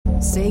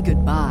Say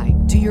goodbye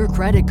to your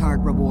credit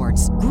card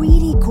rewards.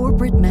 Greedy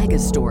corporate mega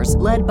stores,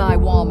 led by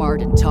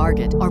Walmart and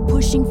Target, are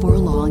pushing for a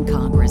law in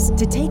Congress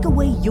to take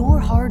away your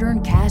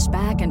hard-earned cash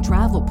back and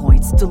travel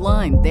points to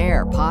line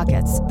their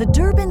pockets. The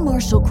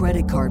Durbin-Marshall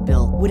credit card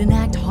bill would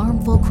enact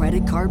harmful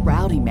credit card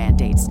routing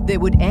mandates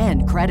that would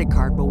end credit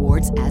card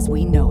rewards as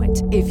we know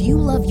it. If you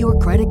love your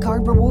credit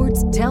card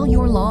rewards, tell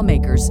your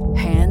lawmakers,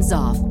 hands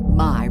off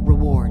my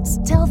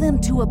rewards. Tell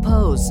them to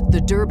oppose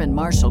the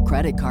Durbin-Marshall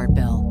credit card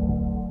bill.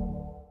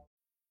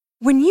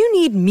 When you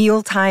need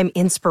mealtime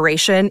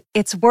inspiration,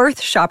 it's worth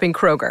shopping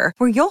Kroger,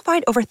 where you'll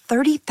find over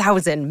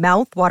 30,000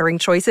 mouth-watering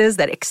choices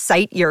that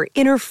excite your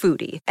inner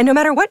foodie. And no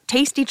matter what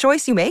tasty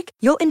choice you make,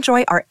 you'll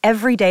enjoy our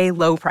everyday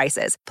low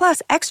prices,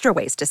 plus extra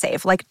ways to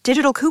save, like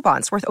digital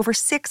coupons worth over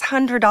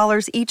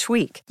 $600 each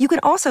week. You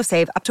can also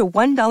save up to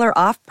 $1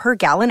 off per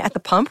gallon at the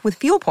pump with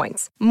fuel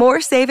points.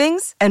 More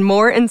savings and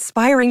more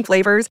inspiring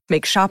flavors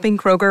make shopping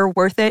Kroger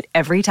worth it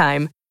every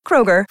time.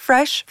 Kroger,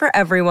 fresh for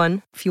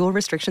everyone. Fuel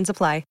restrictions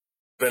apply.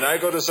 When I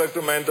go to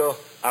Sacramento,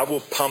 I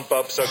will pump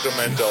up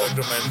Sacramento.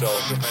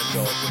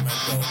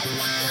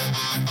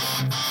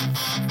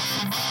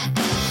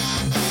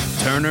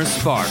 Turner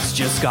Sparks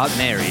just got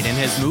married and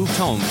has moved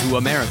home to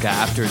America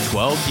after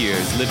 12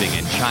 years living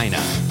in China.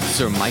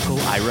 Sir Michael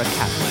Ira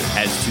Kaplan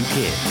has 2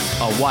 kids,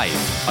 a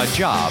wife, a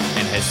job,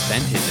 and has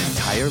spent his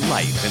entire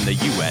life in the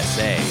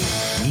USA.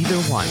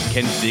 Neither one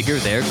can figure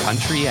their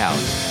country out.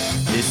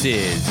 This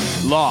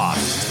is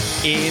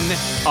Lost in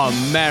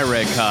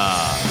America.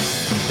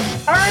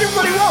 All right,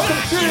 everybody, welcome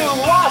to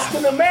Lost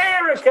in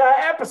America,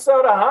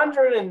 episode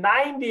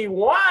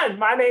 191.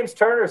 My name's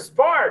Turner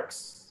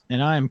Sparks.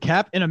 And I'm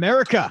Cap in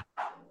America.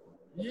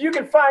 You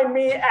can find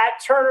me at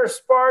Turner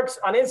Sparks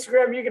on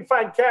Instagram. You can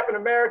find Cap in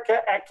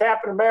America at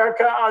Cap in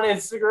America on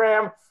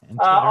Instagram.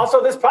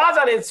 Also, this pod's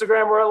on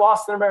Instagram. We're at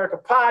Lost in America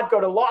Pod.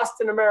 Go to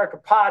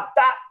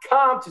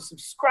lostinamericapod.com to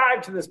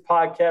subscribe to this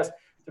podcast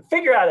to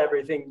figure out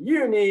everything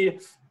you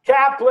need.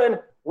 Kaplan,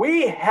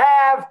 we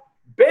have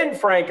Ben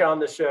Frank on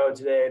the show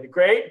today. The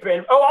great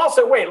Ben. Oh,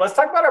 also, wait, let's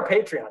talk about our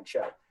Patreon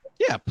show.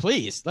 Yeah,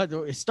 please.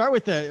 Let's start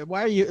with the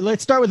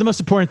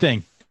most important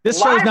thing.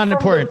 This show is not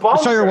important.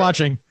 The show you're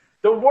watching.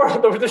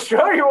 The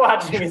show you're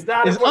watching is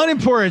not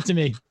unimportant to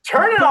me.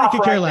 Turn it off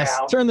right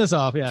now. Turn this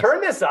off. Yeah.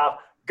 Turn this off.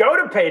 Go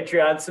to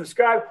Patreon,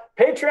 subscribe,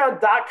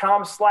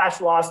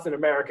 patreon.com/Lost in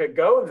America.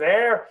 Go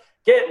there.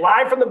 Get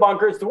live from the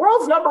bunker. It's the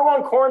world's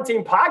 #1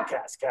 quarantine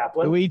podcast,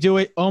 Kaplan. We do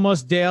it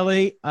almost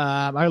daily.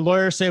 Our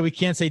lawyers say we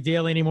can't say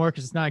daily anymore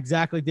because it's not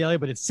exactly daily,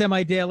 but it's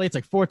semi-daily. It's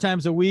like 4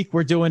 times a week.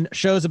 We're doing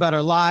shows about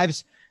our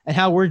lives and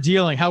how we're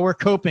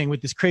coping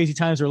with these crazy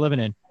times we're living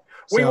in.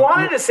 We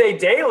wanted to say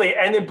daily,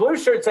 and then Blue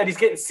Shirt said he's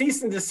getting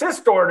cease and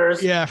desist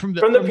orders. Yeah, from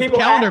the people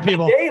calendar at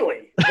people. The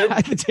Daily.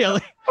 At the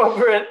Daily.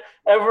 over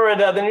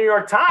at the New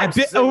York Times.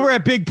 Over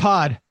at Big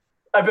Pod.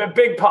 A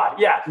Big Pod,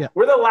 yeah.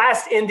 We're the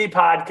last indie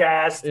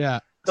podcast. Yeah.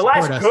 The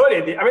last good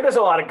indie. I mean, there's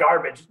a lot of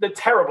garbage. The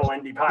terrible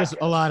indie podcast. There's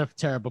a lot of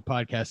terrible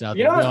podcasts out there.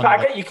 You know those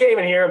podcasts? You can't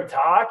even hear them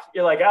talk.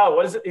 You're like, oh,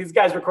 what is it? These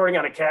guys recording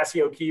on a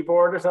Casio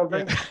keyboard or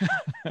something?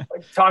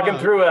 Like talking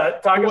through a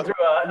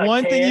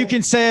One thing you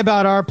can say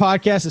about our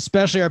podcast,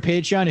 especially our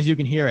Patreon, is you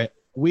can hear it.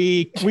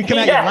 We come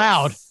at you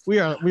loud. We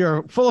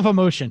are full of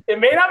emotion. It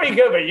may not be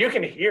good, but you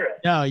can hear it.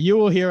 No, you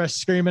will hear us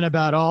screaming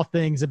about all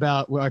things,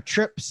 about our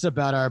trips,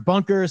 about our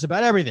bunkers,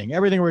 about everything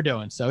we're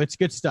doing. So it's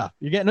good stuff.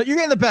 You're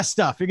getting the best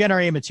stuff. You're getting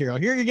our A material.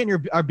 Here you're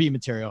getting our B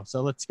material.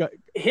 So let's go.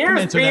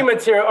 Here's B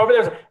material over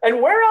there.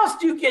 And where else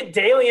do you get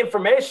daily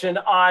information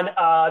on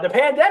the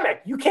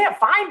pandemic? You can't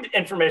find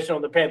information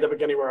on the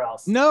pandemic anywhere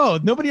else. No,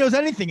 nobody knows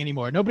anything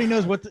anymore. Nobody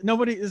knows what. They're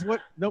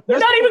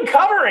not even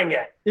covering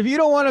it. If you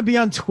don't want to be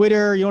on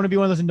Twitter, you want to be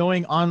one of those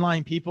annoying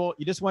online people.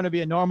 You just want to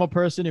be a normal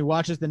person who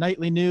watches the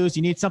nightly news.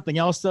 You need something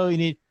else, though.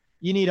 You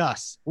need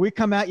us. We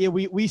come at you.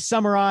 We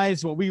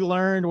summarize what we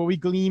learned, what we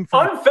glean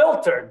from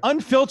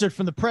unfiltered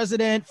from the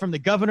president, from the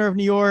governor of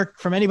New York,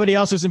 from anybody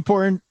else who's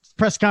important,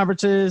 press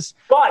conferences,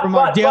 from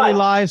our daily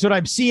lives, what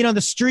I'm seeing on the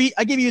street.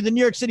 I give you the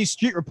New York City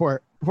street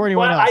report before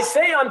anyone else. I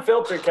say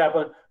unfiltered,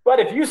 Kaplan, but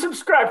if you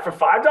subscribe for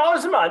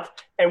 $5 a month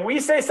and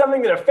we say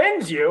something that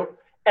offends you,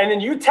 and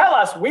then you tell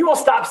us, we will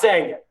stop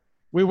saying it.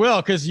 We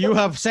will, because you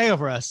have say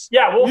over us.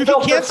 Yeah, you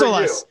can cancel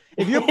us.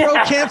 If you're pro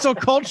cancel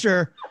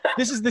culture,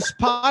 this is the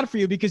spot for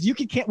you, because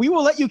we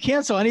will let you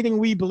cancel anything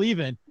we believe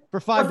in for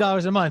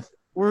 $5 a month.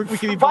 We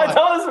can be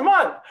 $5 a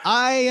month.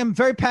 I am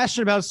very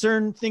passionate about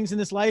certain things in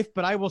this life,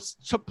 but I will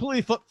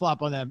completely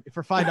flip-flop on them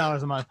for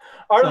 $5 a month.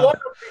 Our loyalty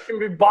can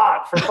be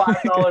bought for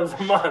 $5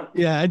 a month.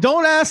 Yeah, and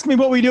don't ask me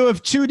what we do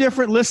if 2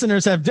 different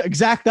listeners have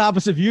exact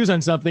opposite views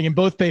on something and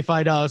both pay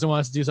 $5 and want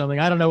us to do something.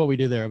 I don't know what we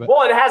do there. But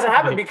well, it hasn't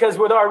happened because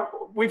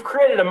we've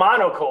created a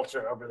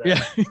monoculture over there.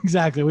 Yeah,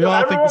 exactly. We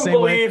all think the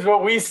same way. Everyone believes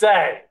what we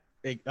say.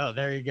 Oh,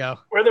 there you go.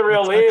 We're the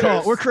real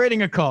leaders. We're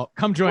creating a cult.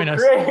 Come join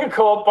us. We're creating a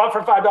cult, but for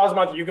 $5 a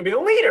month, you can be the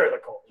leader of the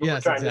cult.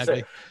 Yes,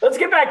 exactly. Let's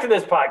get back to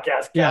this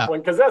podcast,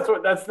 Kaplan, because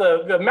that's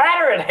the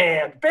matter at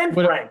hand. Ben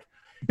Frank.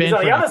 He's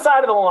on the other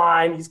side of the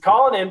line. He's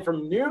calling in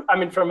from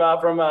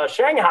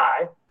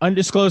Shanghai.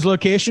 undisclosed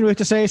location, we have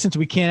to say, since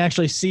we can't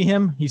actually see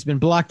him. He's been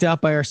blocked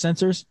out by our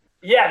censors.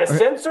 Yeah, the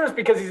censors,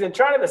 because he's in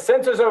China, the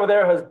censors over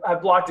there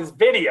have blocked his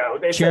video.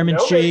 Chairman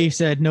Xi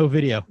said no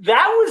video.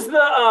 That was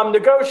the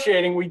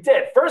negotiating we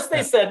did. First,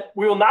 they said,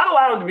 we will not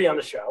allow him to be on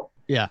the show.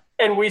 Yeah.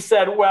 And we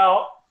said,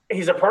 well,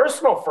 he's a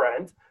personal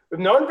friend. We've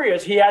known him for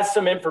years. He has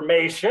some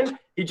information.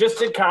 He just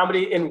did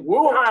comedy in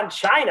Wuhan,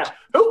 China.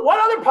 What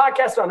other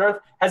podcast on earth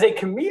has a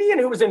comedian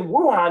who was in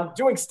Wuhan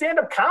doing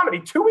stand-up comedy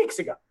 2 weeks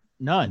ago?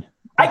 None.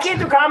 I can't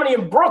do comedy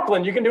in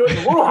Brooklyn. You can do it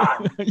in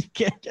Wuhan. You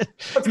can't get,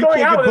 What's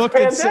going on with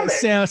this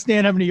pandemic?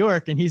 Stand up New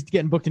York, and he's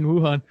getting booked in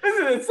Wuhan. This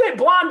is insane.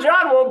 Blonde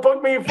John won't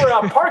book me for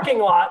a parking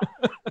lot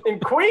in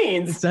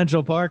Queens.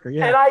 Central Park,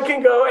 yeah. And I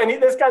can go, and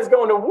this guy's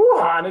going to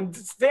Wuhan and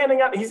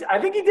standing up. I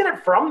think he did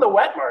it from the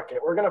wet market.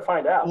 We're going to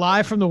find out.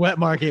 Live from the wet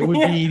market would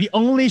be the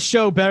only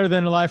show better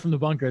than Live from the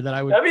Bunker that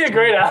I would. That'd be a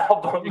great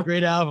album. A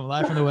great album,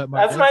 Live from the wet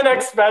market. That's my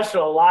next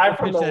special, Live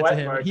from the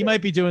wet market. He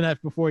might be doing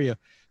that before you.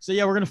 So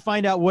yeah, we're going to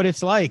find out what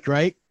it's like,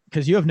 right?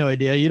 Because you have no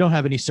idea. You don't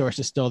have any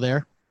sources still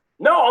there.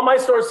 No, all my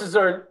sources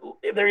they're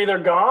either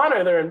gone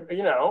or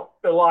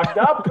they're locked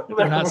up.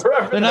 they're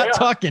not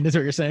talking, is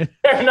what you're saying.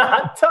 They're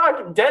not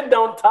talking. Dead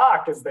don't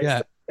talk, as they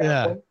say.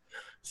 Yeah.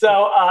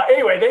 So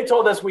anyway, they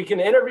told us we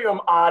can interview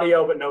him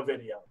audio, but no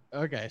video.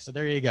 Okay, so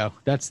there you go.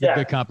 That's the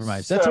good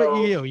compromise. That's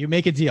what you do. You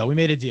make a deal. We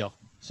made a deal.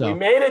 So we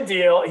made a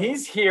deal.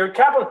 He's here.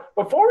 Kaplan,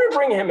 before we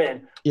bring him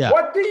in,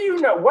 what do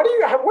you know?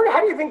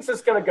 How do you think this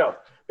is going to go?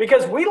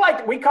 Because we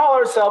call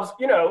ourselves,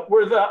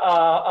 we're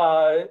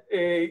the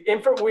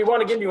we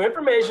want to give you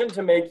information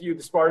to make you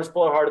the smartest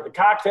blowhard at the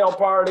cocktail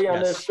party on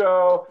this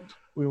show.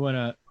 We want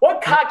to.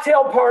 What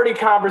cocktail party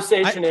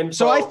conversation info?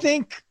 So I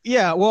think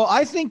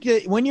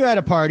that when you're at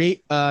a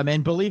party,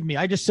 and believe me,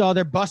 I just saw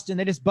they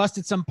just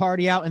busted some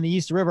party out in the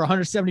East River.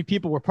 170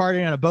 people were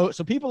partying on a boat.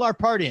 So people are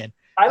partying.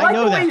 I like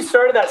the way you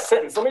started that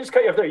sentence. Let me just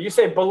cut you off there. You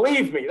say,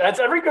 believe me. That's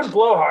every good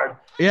blowhard.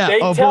 Yeah. They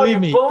tell you,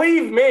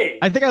 believe me.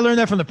 I think I learned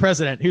that from the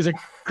president. He was a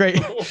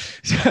great.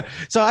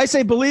 So I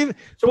say, believe.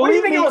 So what do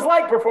you think it was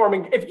like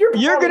performing? If you're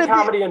performing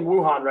comedy in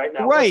Wuhan right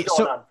now, right. What's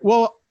going on?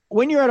 Well,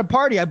 when you're at a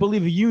party, I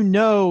believe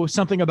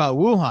something about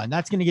Wuhan.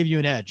 That's going to give you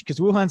an edge because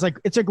Wuhan's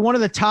it's one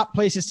of the top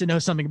places to know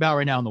something about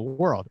right now in the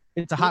world.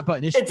 It's a hot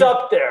button issue. It's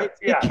up there.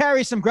 It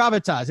carries some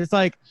gravitas. It's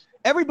like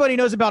everybody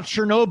knows about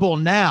Chernobyl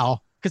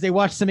now because they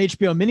watched some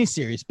HBO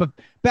miniseries. But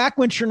back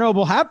when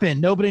Chernobyl happened,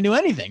 nobody knew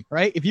anything,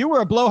 right? If you were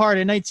a blowhard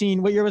in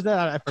what year was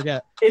that? I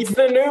forget. It's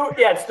the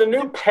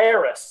new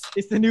Paris.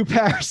 It's the new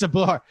Paris of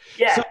blowhard.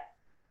 Yeah.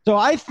 So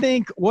I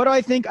think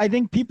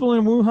people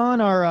in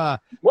Wuhan are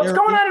what's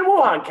going on in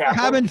Wuhan, Captain?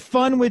 Having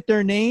fun with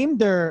their name.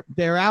 They're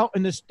out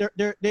in this.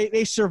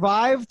 They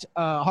survived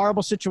a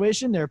horrible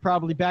situation. They're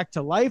probably back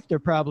to life. They're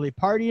probably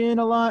partying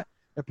a lot.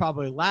 They're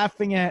probably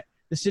laughing at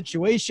the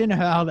situation.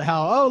 How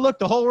oh look,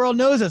 the whole world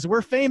knows us.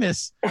 We're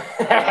famous.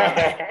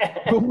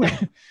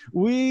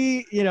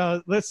 we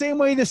the same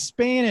way the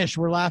Spanish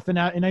were laughing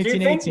out in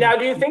 1918.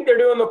 Do you think they're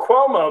doing the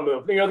Cuomo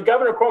move? The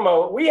Governor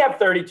Cuomo. We have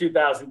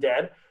 32,000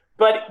 dead.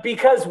 But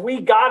because we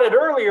got it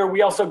earlier,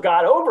 we also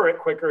got over it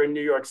quicker in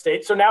New York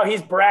State. So now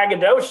he's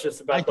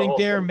braggadocious about it. I think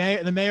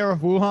the mayor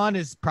of Wuhan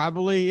is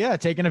probably,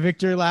 taking a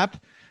victory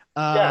lap.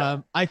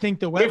 I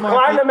think the wet market.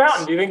 We've climbed the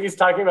mountain. Do you think he's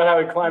talking about how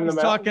he climbed the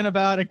mountain? He's talking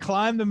about it,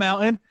 climb the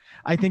mountain.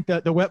 I think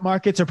that the wet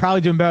markets are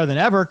probably doing better than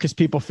ever because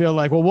people feel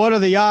like, well, what are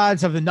the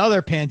odds of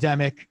another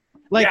pandemic?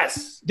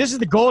 This is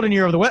the golden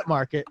year of the wet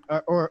market,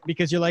 or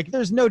because you're like,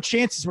 there's no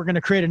chances we're going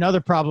to create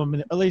another problem,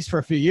 at least for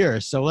a few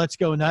years. So let's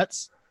go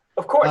nuts.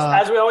 Of course,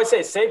 as we always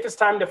say, safest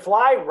time to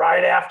fly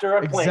right after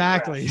a plane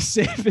Exactly. crash.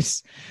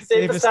 Safest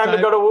time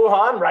to go to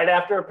Wuhan right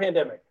after a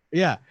pandemic.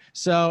 Yeah.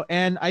 So,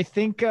 and I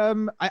think,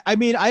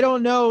 I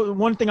don't know.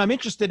 One thing I'm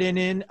interested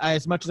in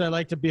as much as I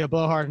like to be a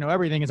blowhard and know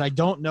everything is I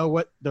don't know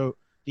what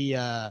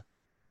I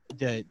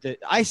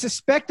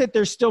suspect that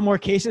there's still more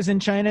cases in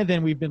China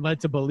than we've been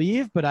led to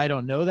believe, but I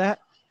don't know that.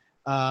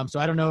 So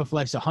I don't know if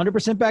life's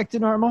 100% back to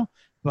normal.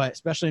 But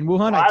especially in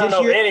Wuhan, I don't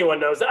know if anyone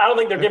knows that. I don't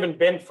think they're giving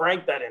Ben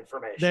Frank that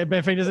information.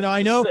 Ben Frank doesn't know.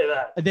 I know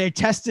they're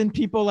testing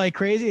people like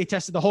crazy. They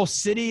tested the whole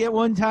city at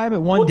one time,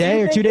 at one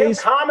day or 2 days.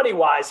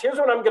 Comedy-wise, here's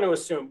what I'm going to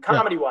assume.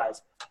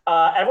 Comedy-wise,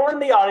 everyone in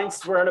the audience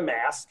is wearing a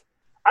mask.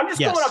 I'm just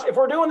going up. If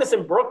we're doing this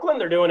in Brooklyn,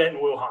 they're doing it in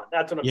Wuhan.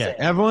 That's what I'm saying.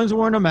 Everyone's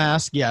wearing a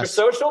mask. Yes. For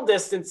social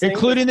distancing,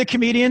 including the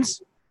comedians.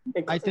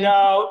 I think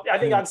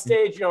on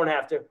stage you don't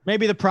have to.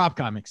 Maybe the prop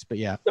comics, but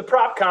yeah. The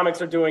prop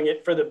comics are doing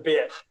it for the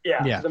bit.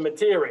 Yeah. The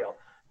material.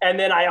 And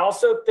then I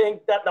also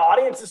think that the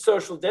audience is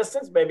social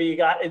distance. Maybe you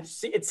got it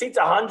seats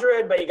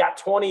 100, but you got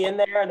 20 in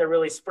there and they're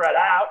really spread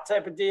out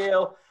type of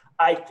deal.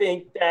 I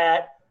think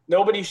that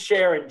nobody's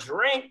sharing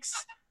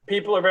drinks.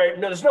 People are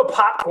there's no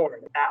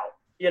popcorn out.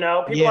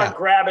 People aren't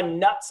grabbing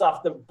nuts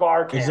off the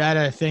bar can. Is that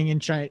a thing in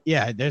China?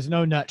 Yeah, there's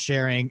no nut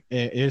sharing.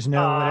 There's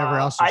no whatever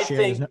else you share.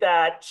 I think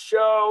that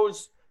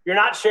shows you're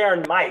not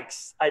sharing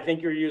mics. I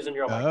think you're using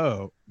your mic.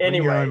 Oh,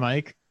 anyway, your own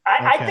mic.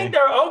 I think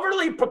they're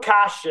overly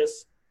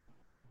precautious.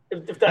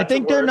 I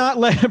think they're not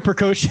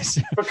precocious.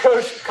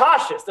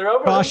 Cautious. They're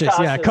overly cautious.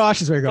 Yeah,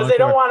 cautious. Because they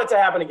don't want it to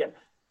happen again.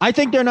 I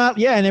think they're not.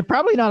 Yeah, and they're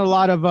probably not a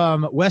lot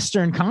of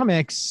Western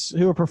comics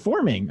who are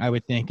performing. I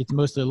would think it's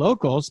mostly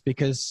locals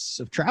because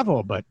of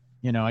travel. But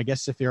I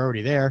guess if you're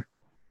already there,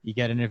 you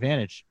get an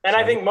advantage. And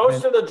I think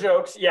most of the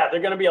jokes, they're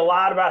going to be a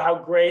lot about how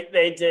great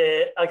they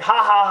did. Like,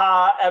 ha, ha,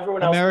 ha,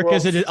 everyone else.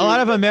 A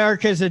lot of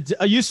America's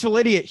a useful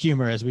idiot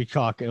humor, as we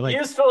talk. Like,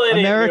 useful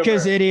idiot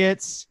America's humor.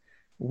 Idiots.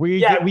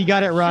 We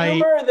got it right.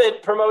 Humor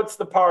that promotes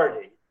the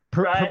party.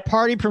 Right?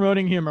 Party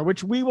promoting humor,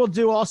 which we will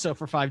do also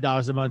for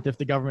 $5 a month if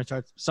the government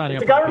starts signing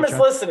up. The government's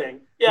listening.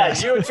 Yeah,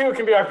 you too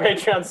can be our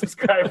Patreon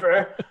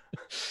subscriber.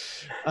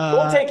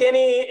 We'll take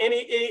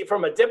any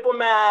from a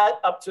diplomat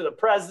up to the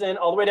president,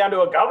 all the way down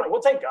to a governor. We'll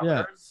take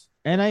governors.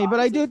 Yeah. But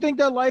I do think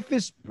that life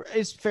is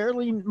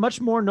fairly much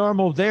more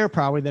normal there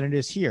probably than it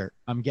is here.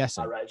 I'm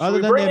guessing. All right. Should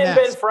we bring in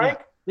Ben Frank?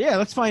 Yeah,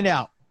 let's find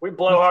out. We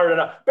blow hard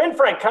enough. Ben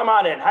Frank, come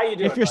on in. How you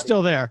doing? If you're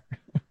still there.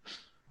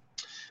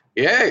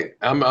 Yay!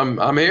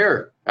 I'm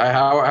here.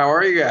 How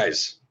are you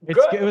guys?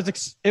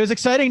 It was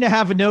exciting to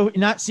have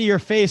not see your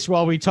face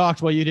while we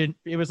talked. While you didn't,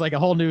 it was like a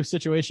whole new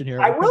situation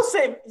here. I will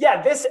say,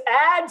 this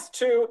adds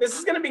to. This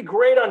is going to be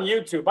great on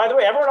YouTube. By the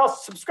way, everyone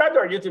else subscribe to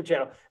our YouTube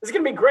channel. This is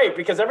going to be great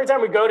because every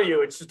time we go to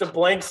you, it's just a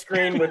blank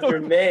screen with your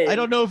name. I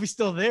don't know if he's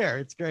still there.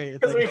 It's great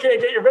because we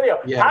can't get your video.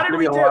 Yeah, How did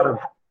we do?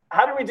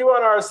 How did we do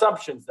on our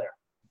assumptions there?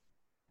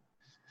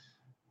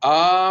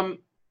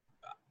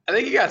 I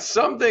think you got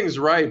some things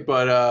right,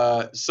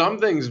 but some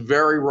things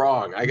very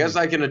wrong. I guess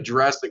I can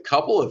address a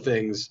couple of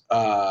things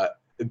that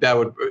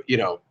would,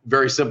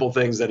 very simple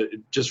things that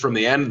just from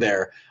the end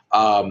there.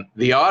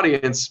 The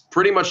audience,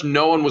 pretty much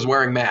no one was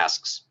wearing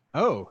masks.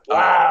 Oh,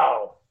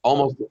 wow.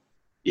 Almost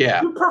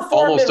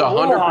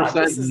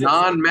 100%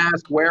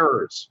 non-mask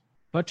wearers.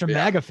 Bunch of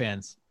MAGA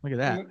fans. Look at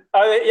that.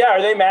 Are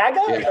they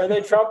MAGA? Yeah. Or are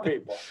they Trump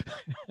people?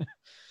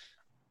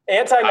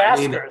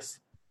 Anti-maskers.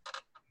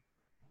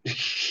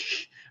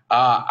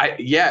 I've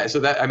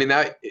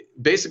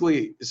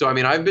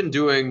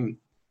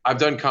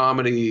done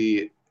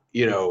comedy,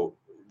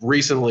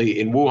 recently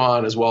in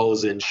Wuhan as well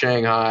as in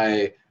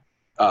Shanghai,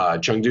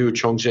 Chengdu,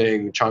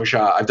 Chongqing,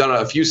 Changsha. I've done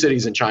a few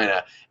cities in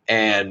China,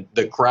 and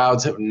the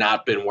crowds have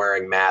not been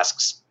wearing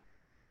masks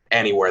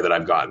anywhere that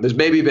I've gotten. There's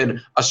maybe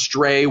been a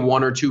stray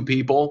one or two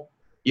people,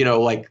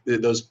 like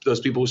those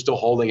people who are still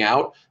holding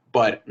out,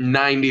 but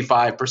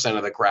 95%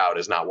 of the crowd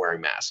is not wearing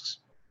masks.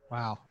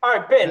 Wow. All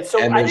right, Ben.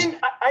 So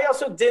I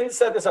also didn't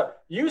set this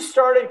up. You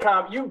started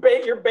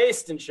you're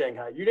based in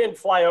Shanghai. You didn't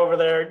fly over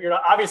there.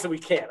 Obviously we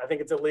can't. I think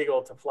it's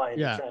illegal to fly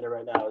into China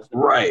right now.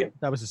 Right.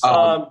 That was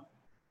so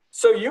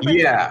you've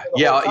been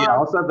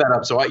I'll set that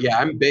up. So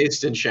I'm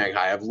based in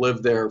Shanghai. I've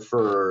lived there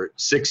for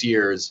 6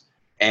 years,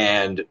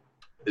 and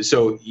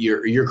so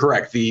you're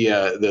correct.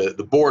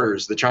 The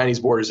borders, the Chinese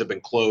borders, have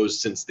been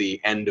closed since the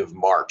end of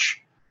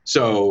March.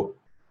 So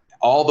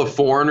all the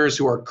foreigners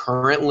who are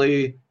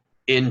currently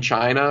in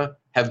China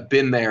have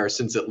been there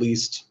since at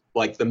least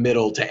like the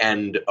middle to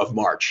end of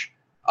March.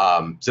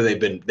 So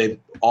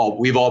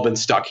we've all been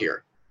stuck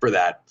here for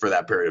that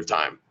period of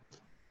time.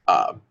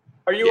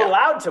 Are you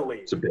allowed to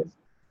leave?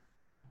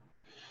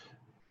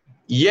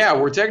 Yeah,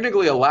 we're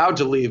technically allowed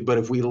to leave, but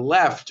if we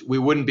left, we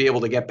wouldn't be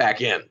able to get back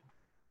in.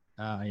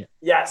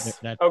 Yes.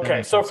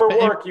 Okay. So for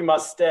work, you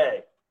must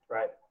stay,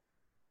 right?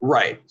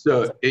 Right.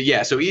 So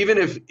even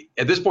if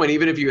at this point,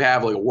 even if you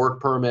have like a work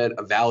permit,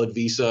 a valid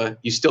visa,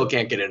 you still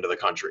can't get into the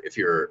country if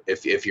you're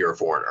a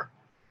foreigner.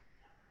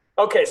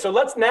 Okay. So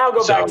let's now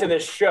go back to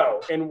this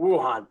show in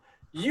Wuhan.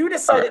 You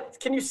decided,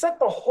 Can you set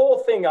the whole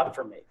thing up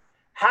for me?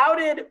 How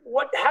did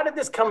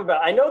this come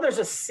about? I know there's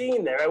a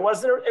scene there. It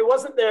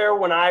wasn't there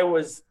when I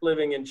was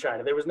living in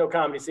China. There was no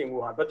comedy scene in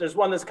Wuhan, but there's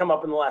one that's come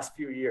up in the last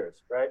few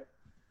years, right?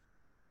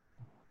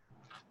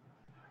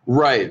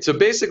 Right. So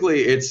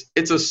basically it's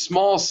a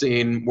small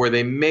scene where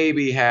they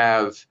maybe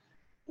have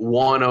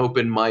one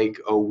open mic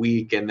a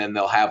week and then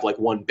they'll have like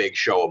one big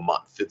show a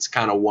month. It's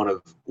kind of one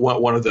of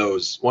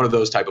those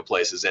type of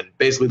places. And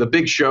basically the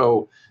big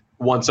show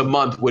once a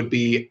month would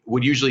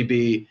usually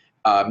be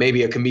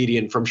maybe a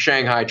comedian from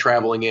Shanghai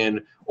traveling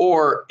in,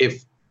 or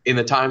if in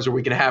the times where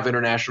we can have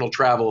international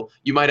travel,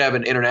 you might have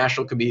an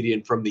international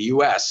comedian from the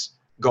US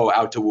go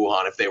out to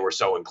Wuhan if they were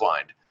so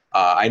inclined.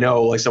 I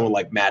know like someone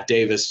like Matt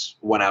Davis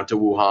went out to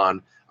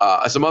Wuhan.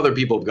 Some other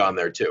people have gone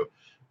there too.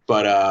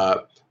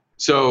 But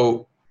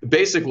so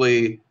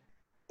basically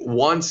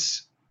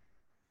once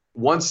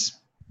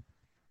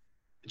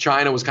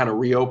China was kind of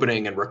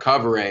reopening and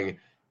recovering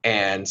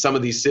and some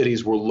of these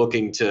cities were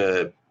looking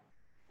to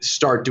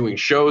start doing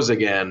shows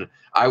again,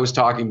 I was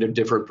talking to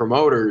different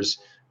promoters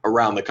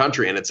around the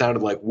country, and it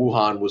sounded like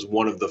Wuhan was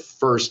one of the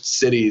first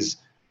cities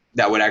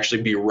that would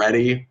actually be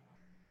ready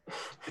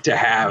to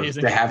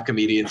have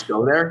comedians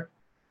go there.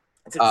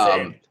 It's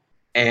insane.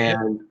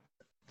 And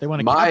they want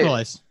to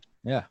capitalize.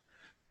 Yeah.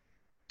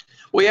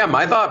 Well, yeah,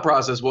 my thought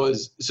process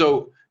was,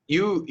 so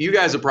you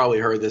guys have probably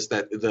heard this,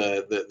 that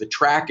the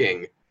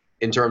tracking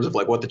in terms of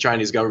like what the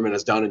Chinese government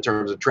has done in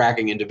terms of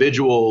tracking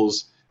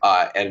individuals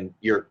and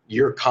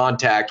your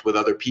contact with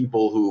other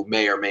people who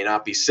may or may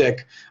not be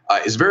sick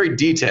is very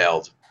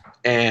detailed.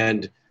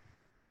 And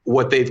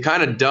what they've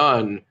kind of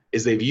done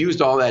is they've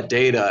used all that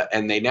data,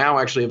 and they now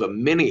actually have a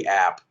mini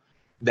app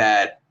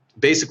that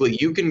basically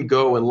you can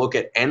go and look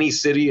at any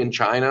city in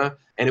China,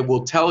 and it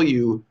will tell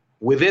you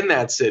within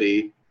that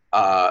city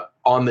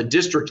on the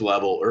district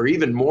level, or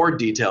even more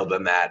detailed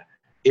than that,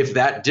 if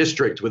that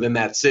district within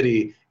that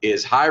city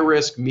is high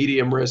risk,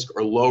 medium risk,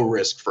 or low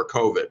risk for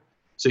COVID.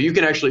 So you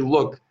can actually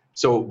look.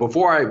 So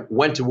before I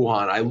went to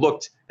Wuhan, I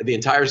looked at the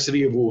entire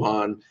city of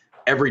Wuhan,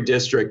 every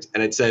district,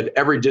 and it said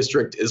every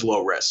district is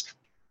low risk.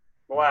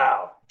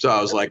 Wow. So I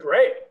was like,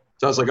 great.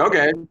 So I was like,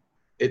 okay,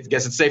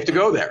 guess it's safe to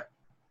go there.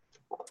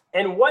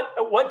 And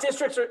what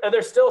districts are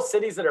there still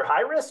cities that are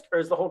high risk, or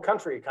is the whole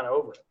country kind of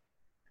over it?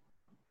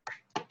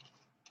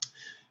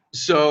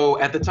 So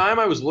at the time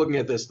I was looking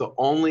at this, the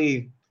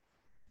only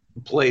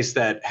place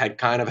that had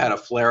kind of had a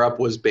flare up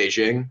was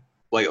Beijing.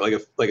 Like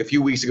a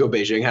few weeks ago,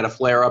 Beijing had a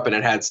flare up, and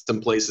it had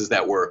some places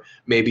that were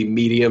maybe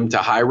medium to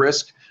high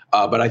risk.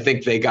 But I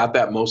think they got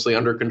that mostly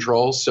under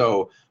control.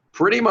 So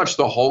pretty much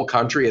the whole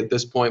country at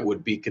this point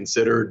would be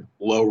considered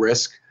low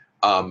risk.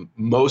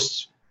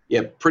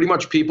 Pretty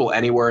much people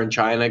anywhere in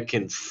China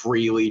can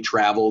freely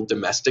travel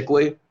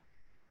domestically.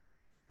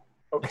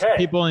 Okay.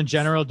 People in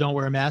general don't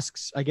wear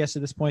masks, I guess,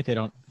 at this point. They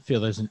don't feel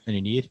there's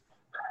any need.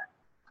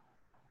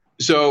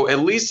 So at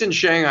least in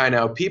Shanghai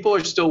now, people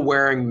are still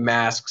wearing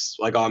masks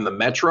like on the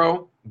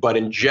metro, but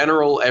in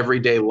general,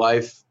 everyday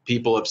life,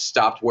 people have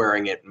stopped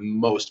wearing it in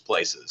most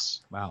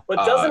places. Wow. But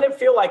doesn't it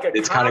feel like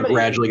it's kind of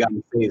gradually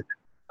gotten phased?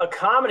 A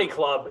comedy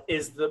club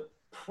is the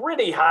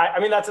pretty high.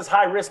 I mean, that's as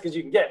high risk as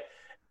you can get.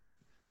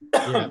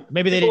 Yeah,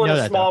 maybe they didn't know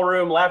that. Small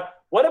room left.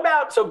 What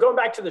about, so going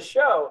back to the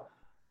show,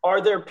 are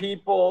there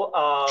people?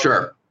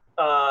 Sure.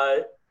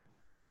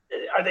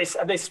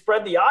 Have they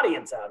spread the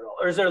audience out at all,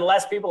 or is there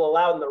less people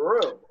allowed in the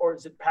room, or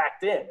is it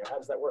packed in, or how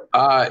does that work?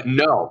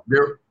 No,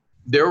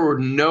 there were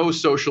no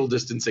social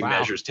distancing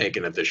measures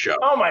taken at this show.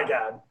 Oh my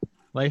God!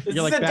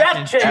 You're like back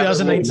in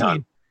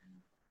 2019.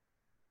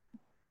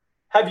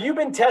 Have you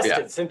been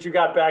tested since you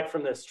got back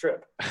from this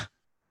trip?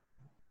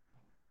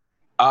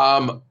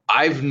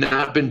 I've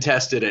not been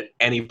tested at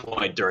any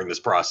point during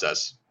this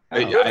process.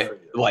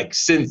 Like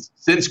since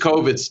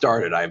COVID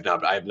started, I've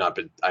not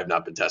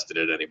been tested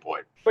at any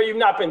point. But you've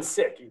not been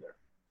sick either.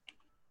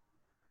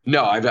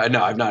 No, I've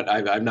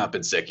not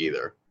been sick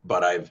either.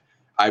 But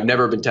I've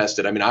never been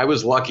tested. I mean, I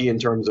was lucky in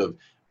terms of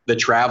the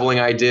traveling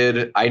I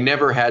did. I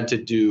never had to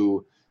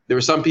do. There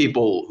were some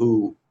people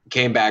who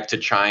came back to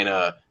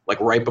China like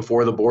right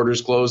before the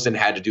borders closed and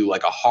had to do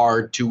like a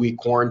hard 2-week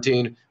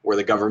quarantine where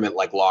the government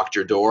like locked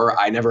your door.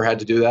 I never had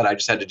to do that. I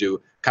just had to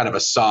do kind of a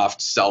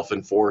soft,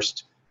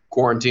 self-enforced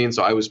quarantine.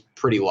 So I was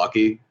pretty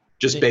lucky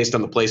just based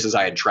on the places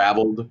I had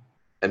traveled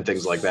and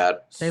things like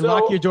that. They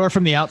lock your door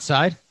from the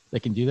outside. They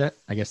can do that.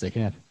 I guess they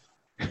can.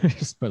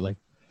 But like,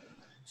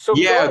 so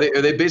yeah,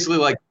 they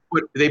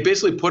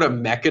basically put a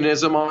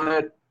mechanism on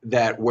it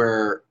that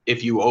where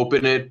if you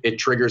open it, it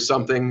triggers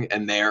something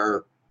and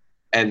they're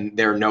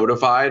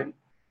notified.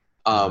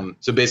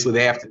 So basically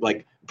they have to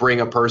like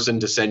bring a person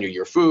to send you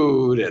your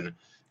food and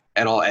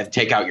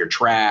take out your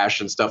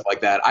trash and stuff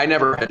like that. I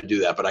never had to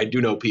do that, but I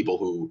do know people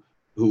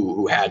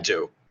who had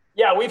to.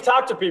 Yeah, we've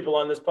talked to people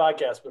on this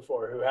podcast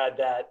before who had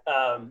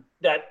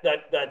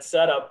that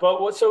setup.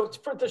 But so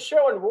for the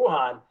show in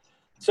Wuhan,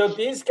 so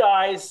these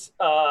guys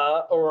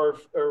or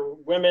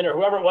women or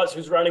whoever it was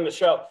who's running the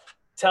show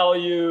tell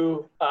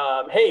you,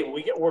 hey,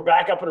 we're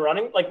back up and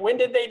running. Like, when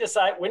did they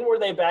decide? When were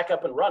they back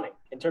up and running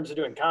in terms of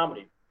doing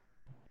comedy?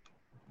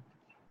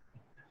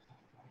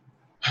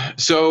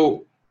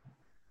 So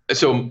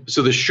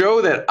the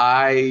show that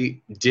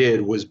I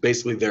did was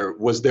basically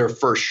their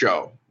first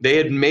show. They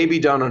had maybe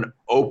done an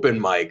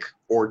open mic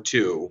or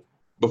two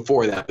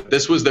before that, but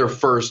this was their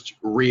first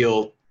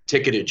real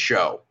ticketed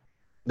show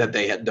that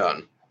they had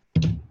done.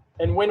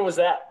 And when was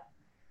that?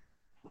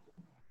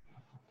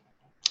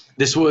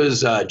 This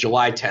was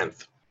July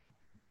 10th.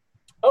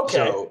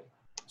 Okay.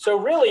 So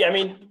really, I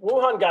mean,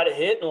 Wuhan got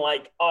hit in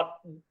like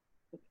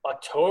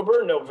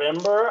October,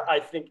 November, I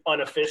think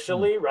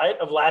unofficially, right,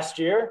 of last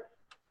year.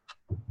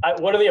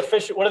 What do they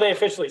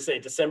officially say?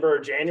 December or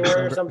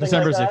January or something?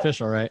 December's like that?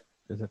 official, right?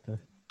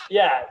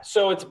 Yeah.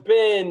 So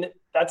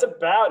that's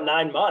about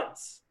 9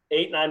 months,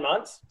 8-9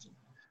 months.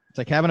 It's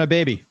like having a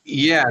baby.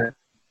 Yeah.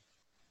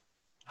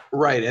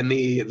 Right. And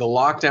the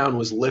lockdown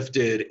was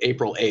lifted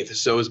April 8th.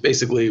 So it was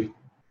basically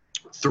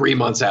 3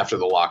 months after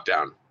the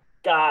lockdown.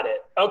 Got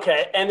it.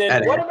 Okay. And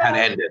then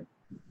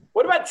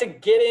what about to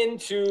get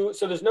into,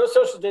 so there's no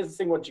social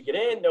distancing once you get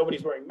in,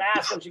 nobody's wearing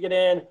masks once you get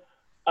in.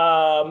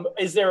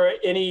 Is there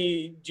do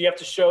you have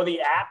to show the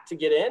app to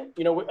get in?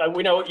 You know,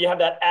 we know you have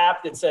that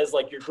app that says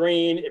like you're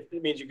green, it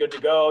means you're good to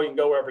go. You can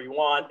go wherever you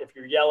want. If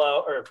you're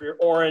yellow or if you're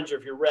orange or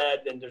if you're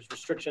red, then there's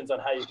restrictions on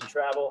how you can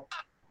travel.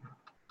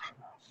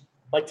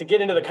 Like to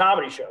get into the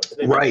comedy show, did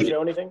they make you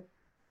show anything?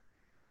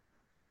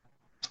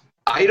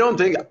 I don't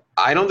think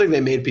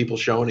they made people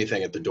show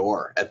anything at the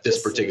door at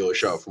this particular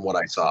show from what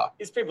I saw.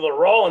 These people are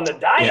rolling the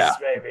dice,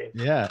 baby.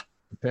 Yeah.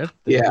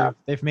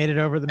 They've made it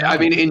over the mountain. I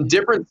mean, in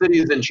different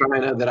cities in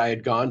China that I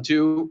had gone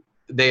to,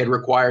 they had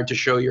required to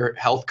show your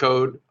health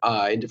code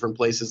in different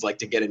places, like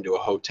to get into a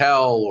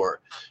hotel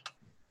or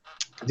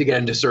to get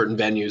into certain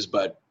venues.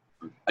 But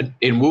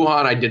in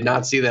Wuhan, I did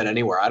not see that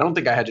anywhere. I don't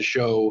think I had to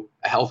show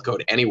a health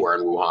code anywhere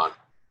in Wuhan,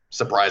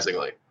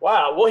 surprisingly.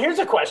 Wow. Well, here's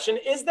a question.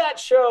 Is that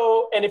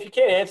show, and if you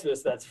can't answer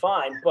this, that's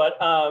fine. But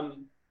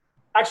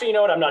actually, you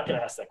know what? I'm not going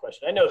to ask that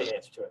question. I know the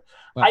answer to it.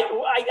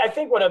 Wow. I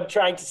think what I'm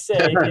trying to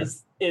say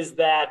is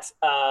that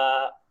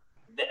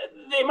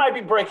they might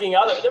be breaking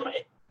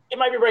it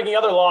might be breaking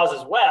other laws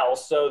as well.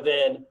 So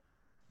then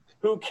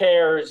who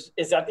cares?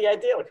 Is that the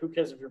idea? Like, who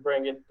cares if you're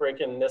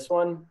breaking this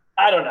one?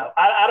 I don't know.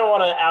 I don't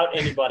want to out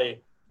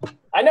anybody.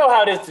 I know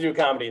how it is to do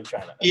comedy in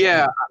China.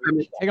 Yeah. I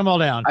mean, take them all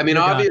down. I mean,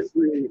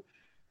 obviously,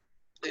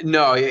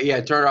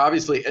 Turner,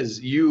 obviously, as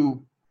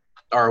you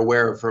are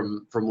aware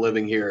from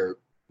living here,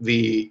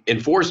 the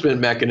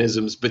enforcement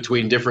mechanisms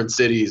between different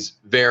cities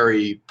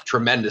vary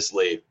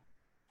tremendously.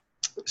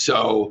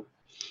 So,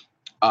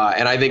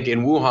 and I think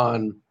in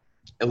Wuhan,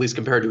 at least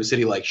compared to a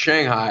city like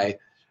Shanghai,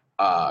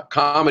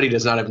 comedy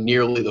does not have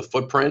nearly the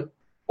footprint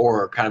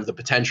or kind of the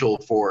potential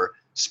for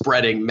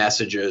spreading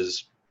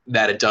messages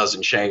that it does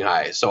in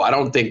Shanghai. So I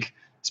don't think,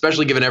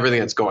 especially given everything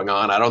that's going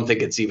on, I don't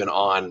think it's even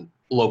on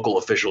local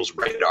officials'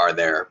 radar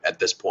there at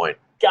this point.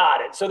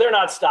 Got it. So they're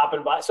not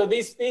stopping by. So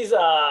these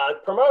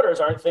promoters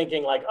aren't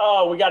thinking like,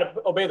 oh, we got to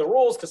obey the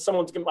rules because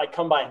someone's might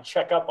come by and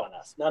check up on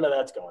us. None of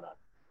that's going on.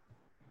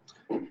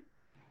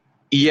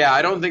 Yeah,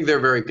 I don't think they're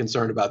very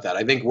concerned about that.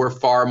 I think we're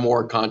far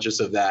more conscious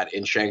of that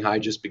in Shanghai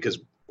just because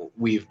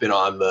we've been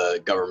on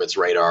the government's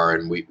radar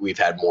and we've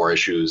had more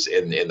issues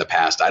in the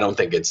past. I don't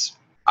think it's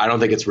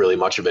really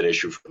much of an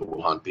issue for the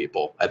Wuhan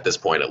people at this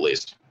point, at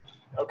least.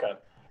 Okay.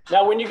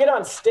 Now, when you get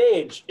on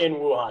stage in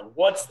Wuhan,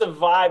 what's the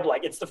vibe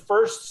like? It's the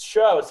first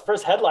show. It's the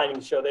first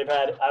headlining show they've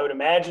had, I would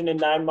imagine, in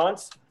 9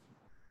 months.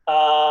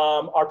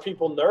 Are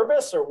people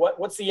nervous, or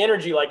what's the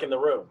energy like in the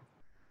room?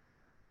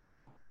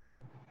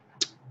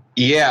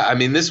 Yeah, I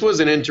mean, this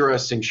was an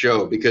interesting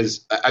show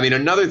because, I mean,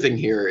 another thing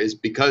here is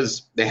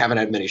because they haven't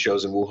had many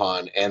shows in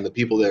Wuhan and the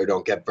people there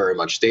don't get very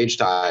much stage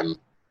time,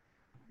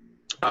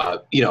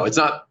 it's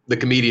not the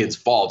comedians'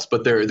 faults,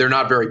 but they're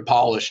not very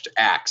polished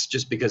acts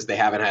just because they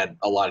haven't had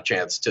a lot of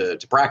chance to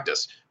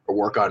practice or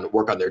work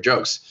on their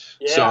jokes.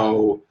 Yeah.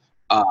 So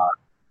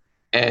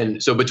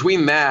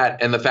between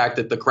that and the fact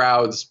that the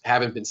crowds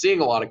haven't been seeing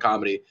a lot of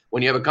comedy,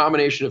 when you have a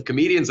combination of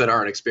comedians that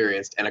aren't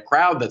experienced and a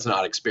crowd that's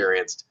not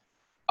experienced,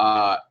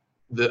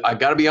 I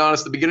got to be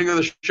honest, the beginning of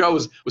the show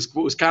was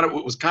kind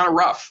of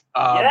rough.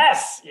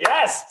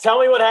 Yes. Tell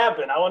me what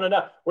happened. I want to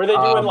know. Were they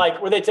doing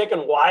were they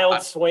taking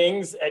wild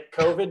swings at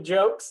COVID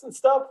jokes and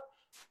stuff?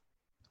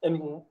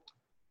 And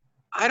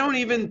I don't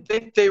even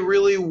think they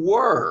really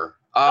were.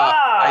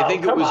 I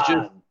think it was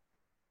just.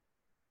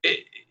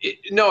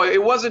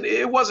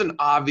 It wasn't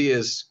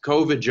obvious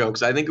COVID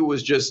jokes. I think it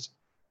was just.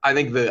 I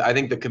think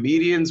the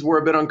comedians were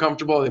a bit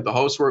uncomfortable. I think the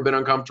hosts were a bit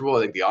uncomfortable. I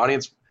think the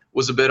audience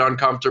was a bit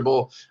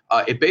uncomfortable.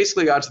 It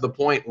basically got to the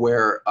point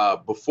where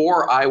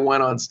before I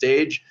went on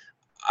stage,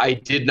 I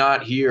did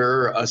not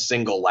hear a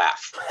single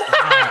laugh.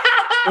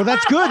 Well,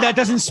 that's good. That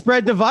doesn't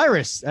spread the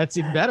virus. That's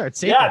even better. It's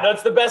safer. Yeah,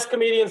 that's the best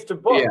comedians to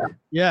book.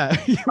 Yeah.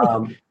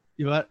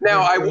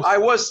 Now, I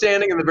was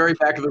standing in the very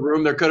back of the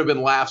room. There could have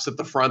been laughs at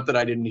the front that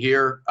I didn't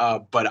hear,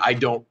 but I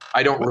don't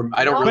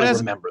really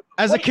remember them.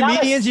 As a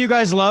comedian, you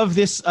guys love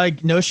this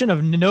notion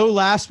of no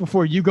laughs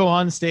before you go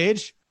on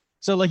stage.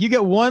 So you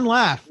get one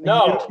laugh.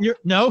 No,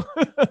 no,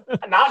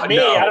 not me.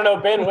 No. I don't know,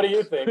 Ben. What do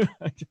you think?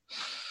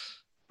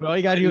 Well,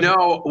 you got to.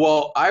 No,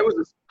 well, I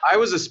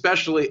was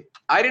especially.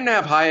 I didn't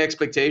have high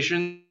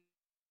expectations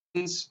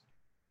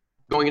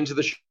going into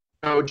the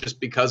show just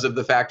because of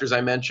the factors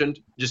I mentioned.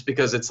 Just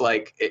because it's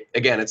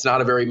it's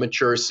not a very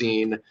mature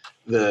scene.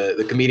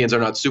 The comedians are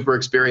not super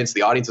experienced.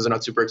 The audiences are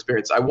not super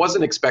experienced. I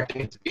wasn't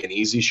expecting it to be an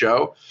easy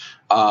show,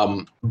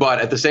 but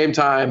at the same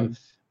time,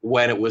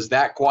 when it was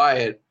that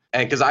quiet.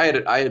 And because I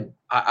don't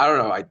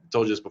know, I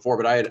told you this before,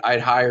 but I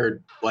had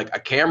hired a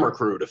camera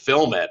crew to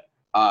film it.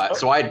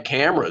 So I had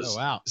cameras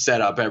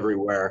set up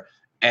everywhere.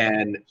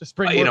 And,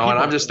 and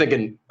I'm just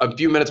thinking a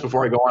few minutes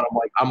before I go on,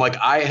 I'm like,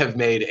 I have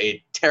made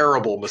a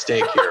terrible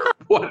mistake here.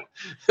 What?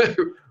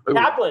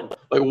 Kaplan.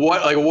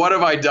 What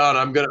have I done?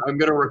 I'm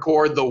gonna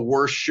record the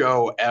worst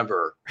show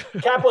ever.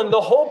 Kaplan, the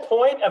whole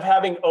point of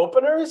having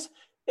openers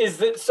is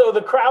that so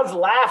the crowd's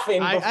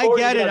laughing. I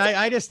get it.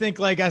 I just think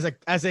as a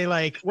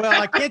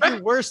I can't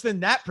do worse than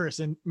that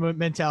person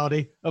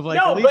mentality of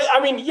no, but I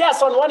mean,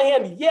 yes, on one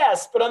hand,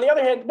 yes, but on the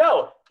other hand,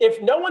 no.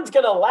 If no one's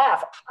gonna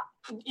laugh,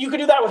 you could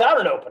do that without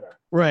an opener.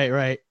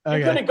 Right. Okay.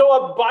 You could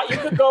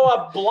go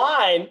up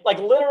blind.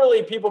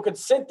 Literally, people could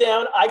sit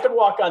down. I could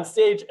walk on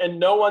stage and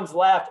no one's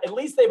laughed. At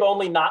least they've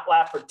only not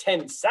laughed for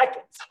 10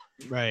 seconds.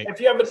 Right. If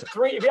you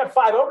have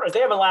 5 openers,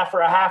 they haven't laughed for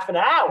a half an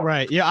hour.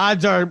 Right. Yeah.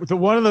 Odds are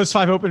one of those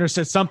 5 openers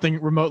said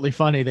something remotely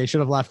funny. They should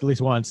have laughed at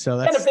least once. So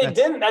and if they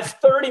didn't, that's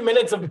 30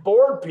 minutes of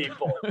bored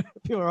people.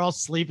 People are all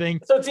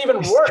sleeping. So it's even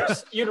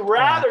worse. You'd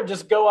rather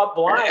just go up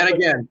blind. And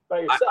again,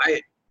 by yourself.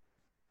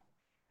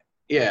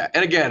 Yeah,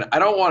 and again, I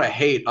don't want to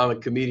hate on the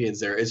comedians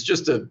there. It's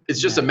just a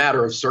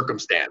matter of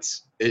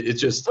circumstance. It's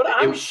just. But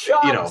I'm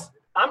shocked. You know,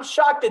 I'm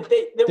shocked that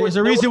There's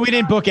a reason we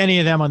didn't book any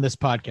of them on this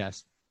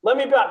podcast.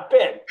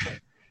 Ben,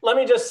 let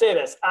me just say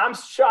this. I'm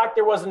shocked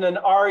there wasn't an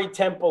Ari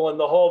Temple in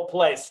the whole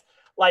place.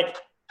 Like,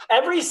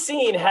 every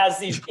scene has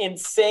these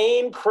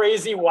insane,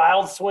 crazy,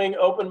 wild swing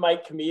open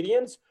mic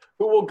comedians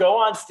who will go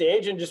on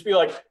stage and just be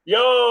like,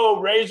 yo,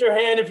 raise your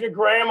hand if your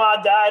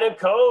grandma died of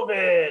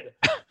COVID.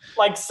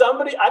 Like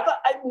somebody,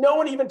 no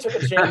one even took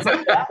a chance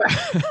at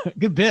that.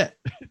 Good bit.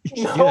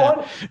 No one.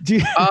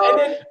 And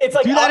then it's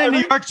like, do that in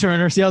New York,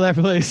 Turner. See how that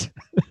plays.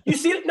 You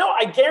see it? No,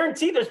 I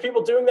guarantee there's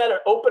people doing that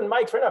at open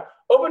mics right now.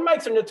 Open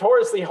mics are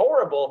notoriously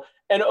horrible,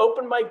 and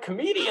open mic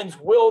comedians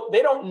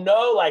they don't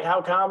know like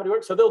how comedy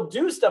works. So they'll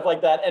do stuff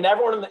like that. And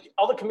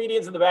all the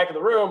comedians in the back of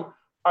the room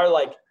are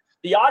like,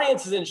 the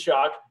audience is in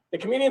shock. The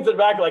comedians in the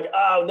back are like,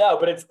 oh no,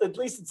 but at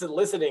least it's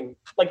eliciting.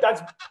 Like,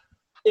 that's,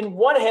 in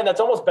one hand,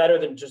 that's almost better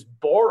than just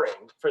boring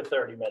for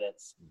 30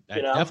 minutes.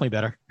 You know? Definitely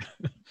better.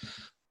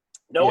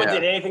 No one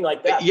did anything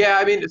like that. Yeah,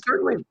 I mean,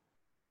 certainly.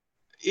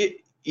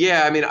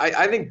 Yeah, I mean,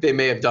 I think they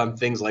may have done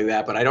things like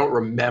that, but I don't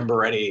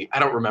remember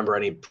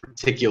any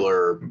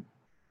particular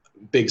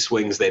big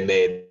swings they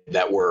made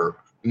that were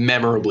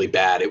memorably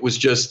bad. It was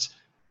just,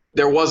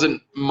 there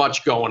wasn't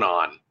much going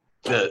on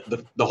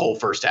the whole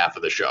first half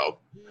of the show.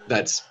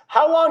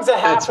 How long's a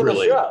half of the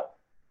show?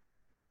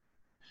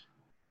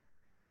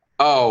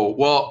 Oh,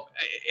 well,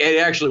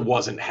 it actually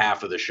wasn't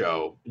half of the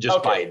show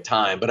just by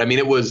time, but I mean,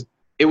 basically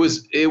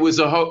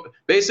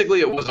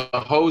it was a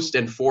host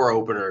and 4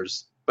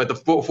 openers, but the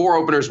 4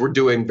 openers were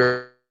doing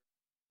very,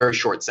 very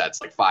short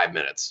sets, like 5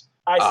 minutes.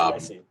 I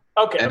see.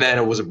 Okay. And then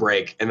it was a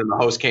break, and then the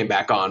host came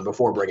back on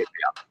before bringing me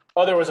up.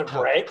 Oh, there was a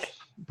break?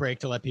 Break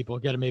to let people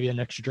get maybe an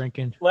extra drink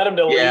in. Let them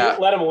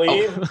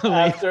leave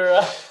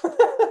after.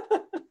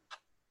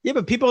 Yeah,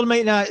 but people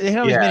might not. They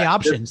don't have as many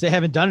options. They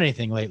haven't done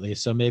anything lately,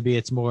 so maybe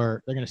it's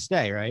more. They're going to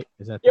stay, right?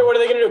 Is that? Yeah. What are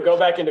they going to do? Go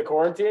back into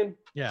quarantine?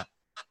 Yeah.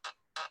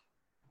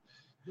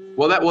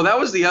 Well, that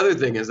was the other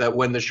thing, is that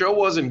when the show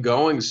wasn't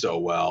going so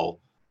well,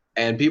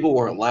 and people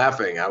weren't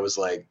laughing, I was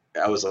like,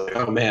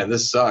 oh man,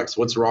 this sucks.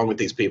 What's wrong with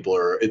these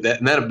people? But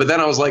then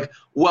I was like,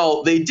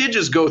 well, they did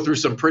just go through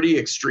some pretty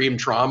extreme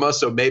trauma,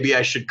 so maybe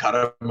I should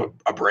cut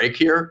a break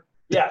here.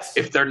 Yes.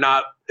 If they're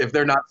not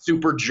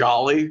super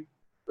jolly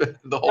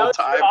the whole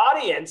time.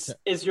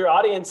 Is your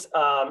audience,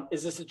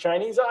 is this a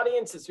Chinese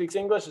audience that speaks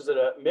English? Is it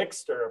a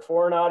mixed or a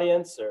foreign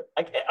audience? Or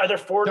are there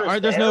foreigners Are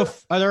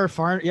there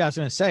foreign? Yeah, I was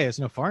going to say, there's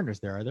no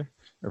foreigners there, are there?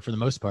 Or for the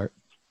most part.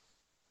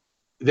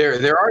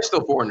 There are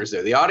still foreigners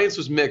there. The audience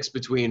was mixed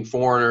between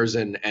foreigners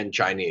and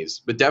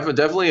Chinese, but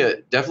definitely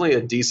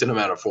a decent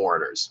amount of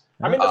foreigners.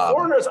 I mean, the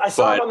foreigners, I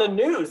saw them on the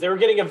news. They were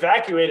getting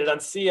evacuated on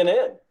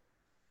CNN.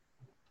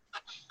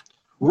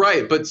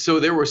 Right, but so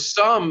there were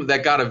some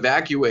that got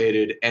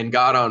evacuated and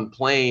got on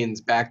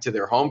planes back to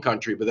their home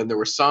country, but then there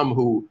were some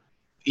who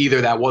either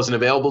that wasn't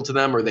available to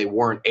them or they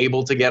weren't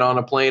able to get on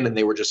a plane and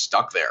they were just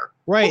stuck there.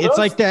 Right, well, it's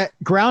like that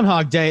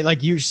Groundhog Day.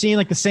 Like, you're seeing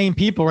like the same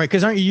people, right?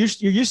 Because aren't you used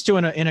to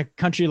in a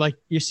country, like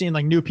you're seeing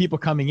like new people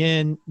coming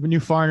in, new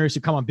foreigners who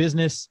come on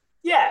business.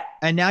 Yeah.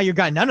 And now you've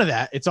got none of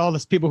that. It's all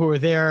these people who were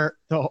there.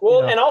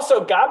 And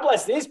also, God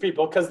bless these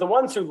people, because the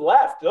ones who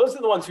left, those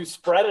are the ones who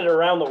spread it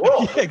around the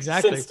world. Yeah,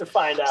 exactly. Since to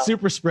find out.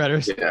 Super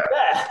spreaders.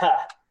 Yeah.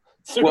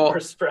 Super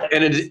spreaders.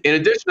 And in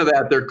addition to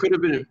that,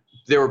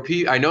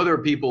 I know there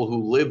were people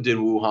who lived in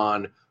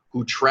Wuhan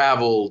who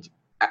traveled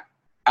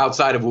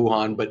outside of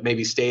Wuhan, but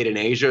maybe stayed in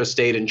Asia,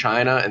 stayed in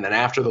China, and then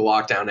after the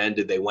lockdown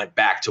ended, they went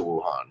back to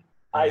Wuhan.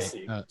 I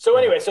see. So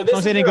anyway, so this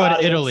is they didn't go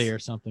to Italy or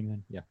something,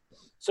 then yeah.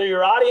 So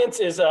your audience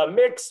is a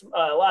mix,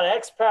 a lot of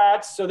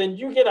expats. So then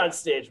you get on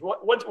stage.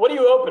 What do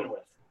you open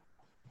with?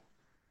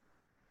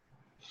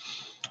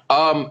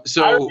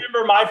 So I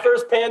remember my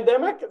first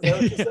pandemic. Is that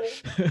what you're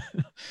saying?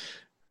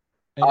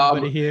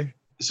 Anybody here?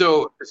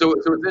 So it's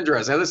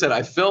interesting. As I said,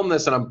 I filmed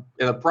this and I'm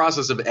in the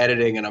process of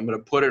editing, and I'm going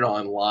to put it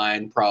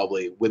online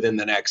probably within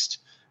the next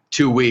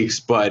 2 weeks.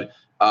 But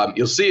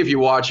you'll see if you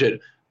watch it.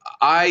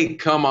 I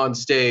come on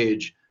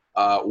stage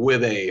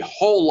with a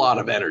whole lot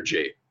of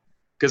energy,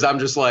 because I'm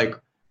just like,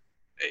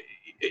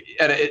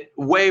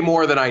 way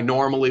more than I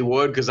normally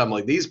would, because I'm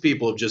like, these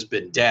people have just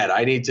been dead.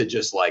 I need to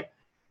just like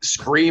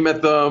scream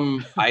at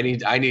them. I need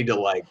to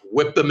like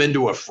whip them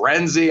into a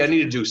frenzy. I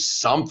need to do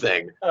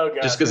something.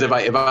 Just because if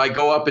I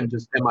go up and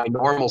just am my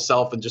normal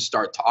self and just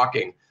start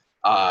talking,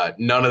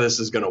 none of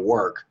this is going to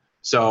work.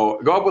 So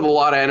go up with a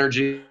lot of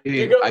energy.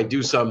 I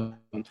do some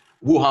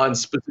Wuhan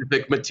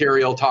specific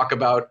material, talk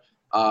about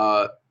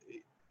the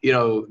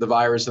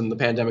virus and the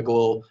pandemic,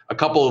 a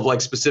couple of like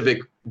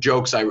specific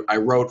jokes I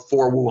wrote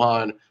for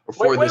Wuhan or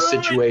for this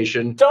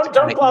situation. Don't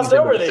gloss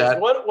over these.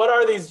 What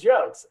are these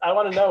jokes? I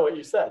want to know what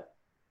you said.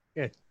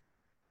 Yeah.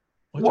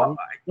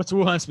 What's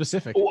Wuhan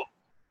specific? Well,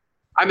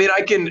 I mean,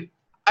 I can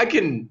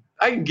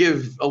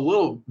give a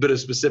little bit of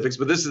specifics,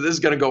 but this is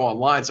going to go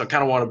online, so I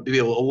kind of want to be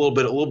a little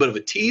bit of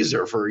a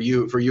teaser for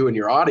you and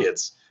your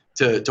audience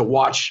to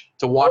watch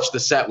the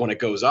set when it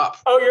goes up.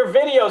 Oh, your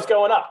video's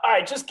going up. All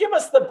right, just give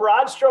us the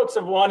broad strokes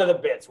of one of the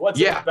bits. What's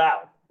it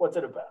about?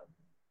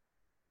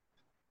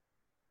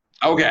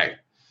 Okay.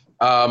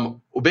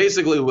 Well,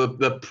 basically,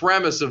 the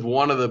premise of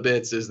one of the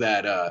bits is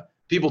that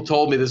people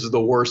told me this is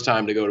the worst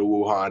time to go to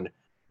Wuhan,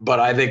 but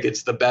I think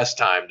it's the best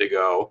time to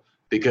go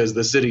because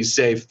the city's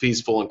safe,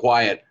 peaceful, and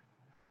quiet.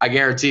 I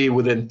guarantee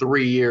within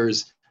 3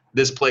 years,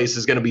 this place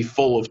is going to be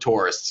full of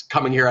tourists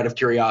coming here out of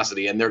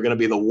curiosity, and they're going to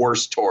be the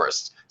worst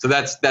tourists. So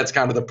that's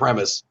kind of the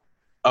premise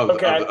of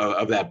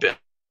that bit.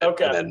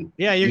 Okay. And then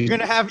yeah, you're going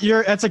to have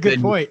that's a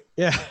good point.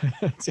 Yeah.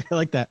 I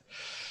like that.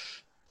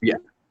 Yeah.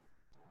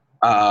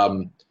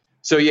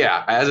 So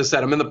yeah, as I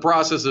said, I'm in the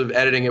process of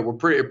editing it.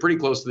 We're pretty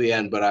close to the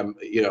end, but I'm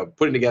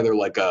putting together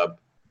like a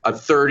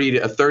 30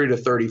 to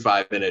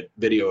 35 minute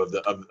video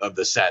of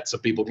the set, so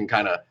people can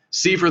kind of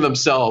see for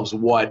themselves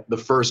what the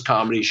first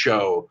comedy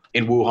show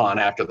in Wuhan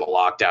after the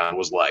lockdown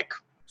was like.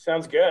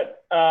 Sounds good.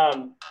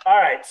 All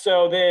right,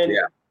 so then.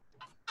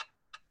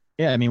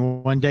 Yeah, I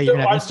mean, one day you're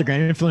gonna have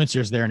Instagram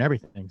influencers there and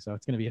everything, so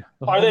it's gonna be.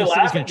 Are they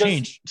laughing? Gonna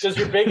change. Does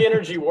your big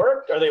energy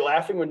work? Are they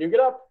laughing when you get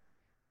up?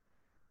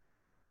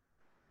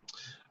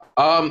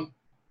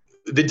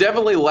 They're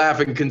definitely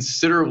laughing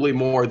considerably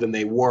more than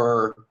they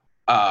were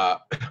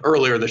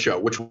earlier in the show,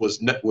 which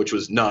was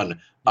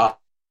none.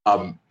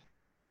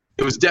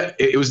 It was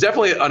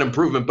definitely an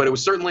improvement, but it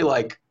was certainly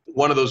like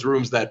one of those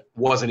rooms that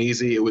wasn't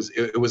easy. It was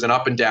an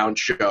up and down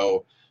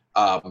show.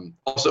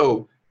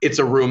 Also, it's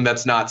a room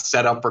that's not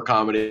set up for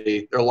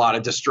comedy. There are a lot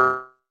of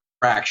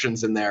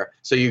distractions in there,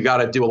 so you got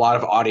to do a lot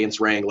of audience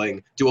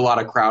wrangling, do a lot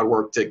of crowd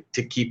work to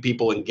keep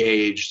people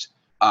engaged.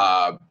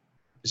 I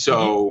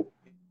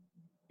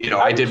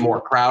did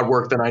more crowd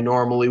work than I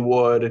normally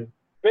would.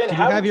 Ben, did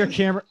you have your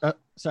camera? Sorry,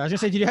 I was gonna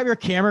say, did you have your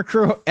camera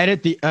crew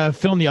edit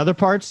film the other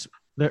parts,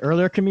 the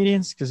earlier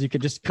comedians? Because you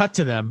could just cut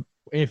to them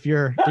if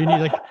you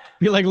need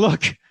be like,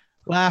 look,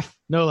 laugh,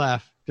 no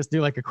laugh. Just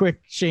do like a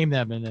quick shame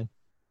them and then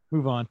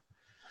move on.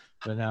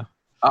 But no.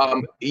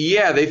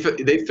 Yeah, they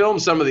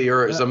filmed some of the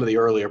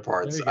earlier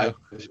parts. They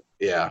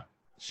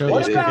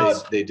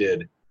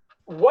did.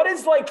 What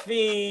is like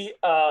the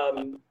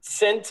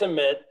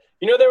sentiment?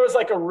 There was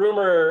like a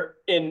rumor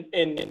in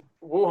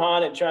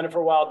Wuhan and China for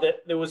a while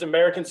that there was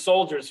American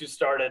soldiers who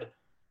started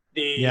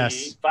the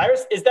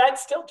virus. Is that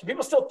still? Do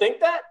people still think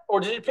that,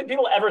 or did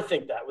people ever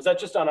think that? Was that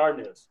just on our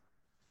news?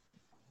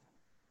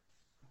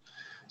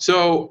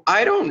 So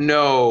I don't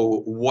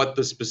know what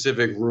the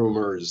specific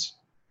rumors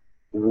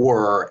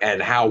were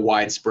and how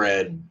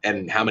widespread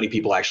and how many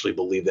people actually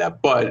believe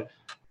that, but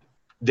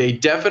they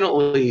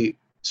definitely.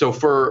 So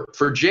for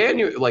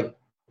January,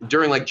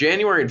 during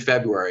January and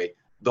February,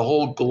 the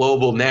whole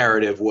global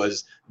narrative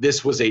was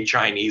this was a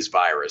Chinese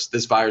virus.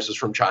 This virus was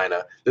from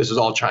China. This was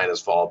all China's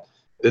fault.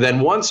 And then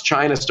once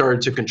China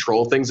started to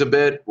control things a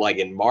bit, like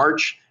in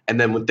March, and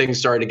then when things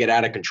started to get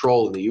out of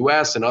control in the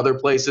US and other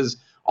places,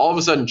 all of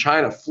a sudden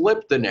China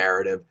flipped the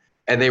narrative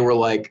and they were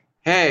like,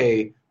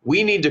 hey,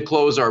 we need to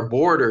close our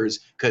borders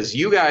because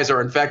you guys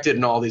are infected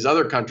in all these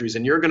other countries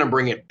and you're going to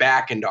bring it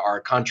back into our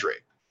country.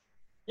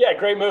 Yeah,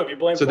 great move. You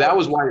blame. So that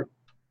was why.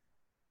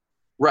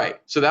 Right.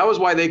 So that was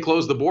why they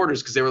closed the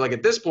borders, because they were like,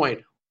 at this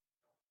point,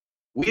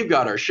 we've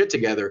got our shit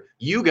together.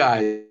 You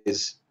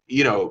guys,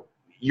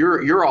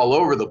 you're all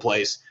over the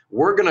place.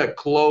 We're going to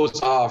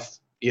close off,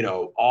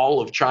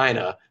 all of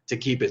China to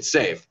keep it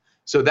safe.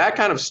 So that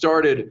kind of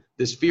started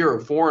this fear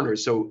of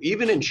foreigners. So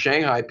even in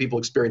Shanghai, people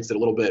experienced it a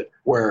little bit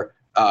where,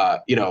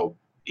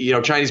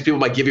 Chinese people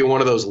might give you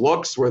one of those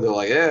looks where they're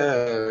like,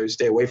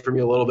 stay away from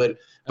you a little bit.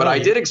 But I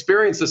did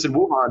experience this in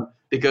Wuhan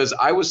because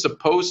I was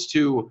supposed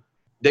to,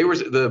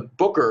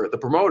 the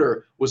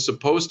promoter was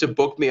supposed to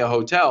book me a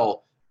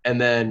hotel.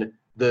 And then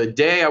the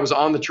day I was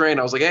on the train,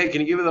 I was like, hey,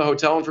 can you give me the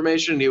hotel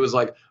information? And he was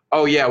like,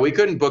 oh yeah, we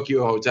couldn't book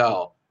you a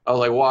hotel. I was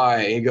like,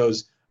 why? And he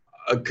goes,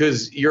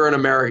 because you're an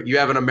American, you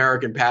have an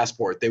American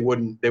passport. They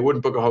wouldn't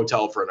book a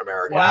hotel for an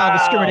American. Wow,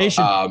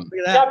 discrimination.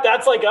 Look at that.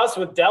 That's like us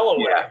with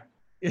Delaware.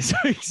 Yeah.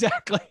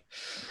 Exactly.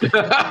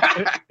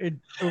 New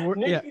York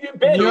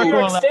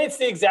State's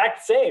the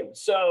exact same.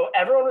 So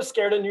everyone was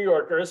scared of New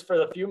Yorkers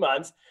for a few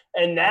months,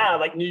 and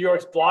now New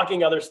York's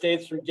blocking other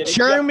states from getting.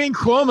 Chairman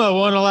Cuomo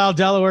won't allow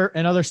Delaware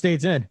and other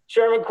states in.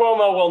 Chairman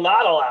Cuomo will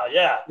not allow.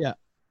 Yeah.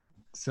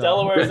 So.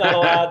 Delaware's not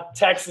allowed.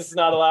 Texas is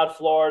not allowed.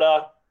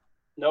 Florida,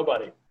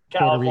 nobody.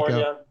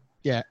 California.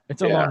 Yeah,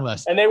 it's a long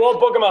list. And they won't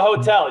book them a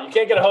hotel. You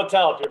can't get a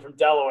hotel if you're from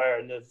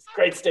Delaware in this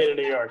great state of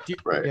New York.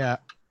 Right. Yeah.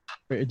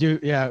 I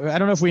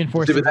don't know if we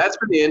enforce it. But that's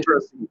pretty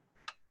interesting.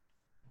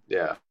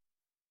 Yeah.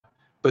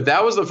 But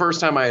that was the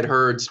first time I had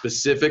heard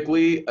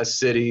specifically a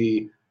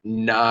city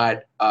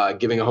not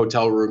giving a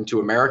hotel room to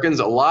Americans.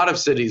 A lot of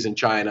cities in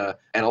China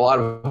and a lot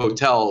of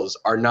hotels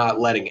are not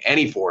letting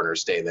any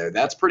foreigners stay there.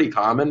 That's pretty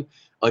common.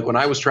 Like when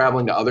I was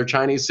traveling to other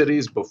Chinese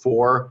cities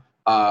before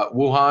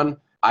Wuhan,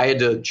 I had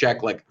to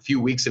check a few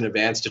weeks in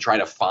advance to try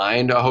to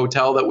find a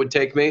hotel that would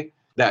take me.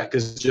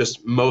 Because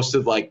just most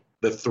of the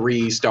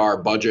 3-star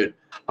budget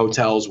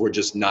hotels were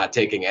just not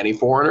taking any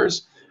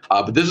foreigners.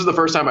 But this is the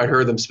first time I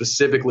heard them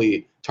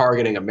specifically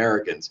targeting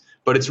Americans.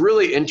 But it's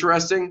really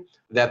interesting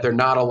that they're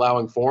not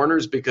allowing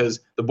foreigners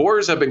because the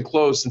borders have been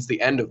closed since the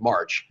end of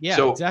March. Yeah,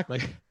 so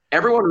exactly.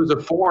 Everyone who's a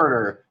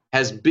foreigner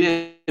has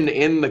been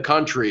in the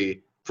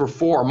country for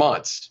 4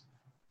 months.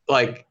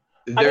 Like,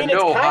 they're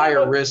no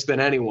higher risk than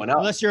anyone else.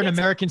 Unless you're an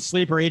American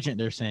sleeper agent,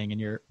 they're saying, and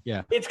you're,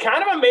 yeah. It's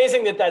kind of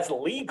amazing that that's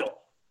legal.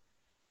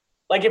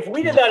 Like, if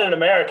we did that in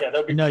America, that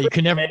would be. No, you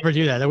could never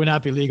do that. That would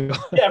not be legal.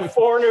 Yeah,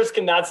 foreigners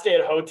cannot stay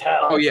at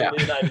hotels in the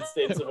United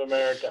States of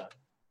America.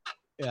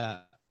 Yeah.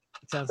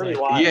 It sounds pretty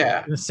like wild.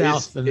 Yeah. in the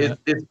South.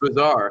 It's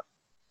bizarre.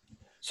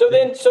 So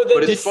then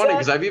But it's funny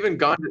because I've even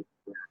gone to.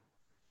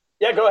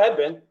 Yeah, go ahead,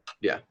 Ben.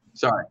 Yeah,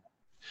 sorry.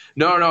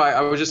 No,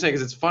 I was just saying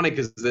because it's funny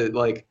because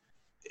like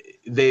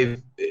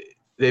they've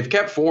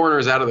kept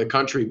foreigners out of the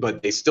country,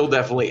 but they still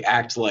definitely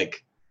act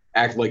like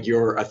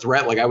you're a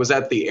threat. Like I was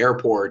at the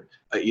airport,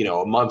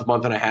 a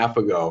month and a half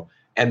ago,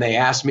 and they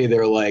asked me,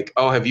 they're like,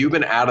 "Oh, have you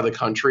been out of the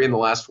country in the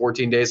last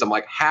 14 days?" I'm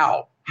like,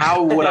 "How?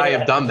 How would I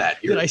have done that?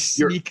 Did I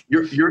sneak?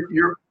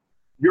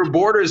 Your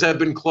borders have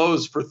been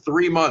closed for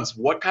 3 months.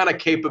 What kind of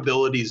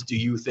capabilities do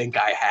you think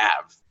I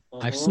have?"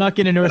 I've snuck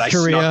into North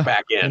Korea. I snuck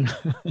back in.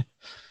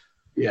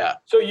 Yeah.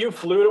 So you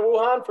flew to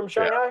Wuhan from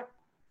Shanghai?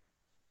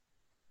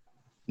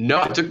 Yeah.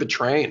 No, I took the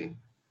train.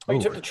 Oh,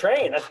 you took the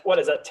train. What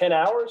is that? 10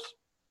 hours?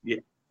 Yeah.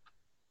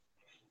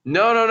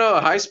 No.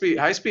 High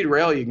speed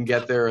rail. You can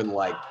get there in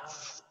like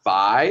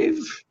 5.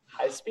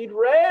 High speed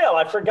rail.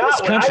 I forgot.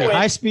 This country,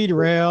 high speed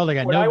rail. They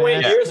got when I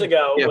went years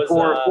ago. Yeah, was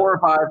 4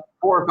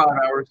 or 5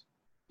 hours.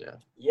 Yeah.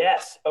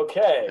 Yes.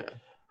 Okay. Yeah.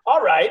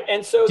 All right.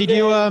 And so did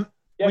you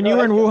when you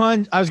were in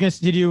Wuhan, I was gonna.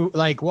 Did you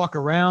like walk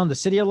around the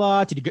city a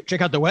lot? Did you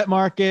check out the wet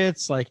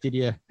markets? Like, did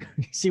you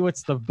see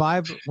what's the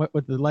vibe?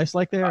 What the life's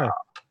like there?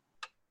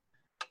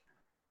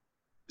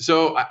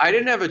 So I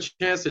didn't have a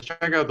chance to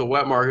check out the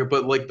wet market,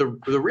 but like the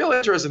real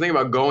interesting thing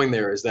about going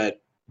there is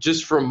that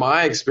just from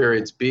my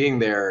experience being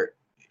there,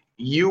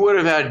 you would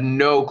have had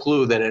no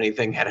clue that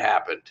anything had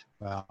happened.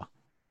 Wow.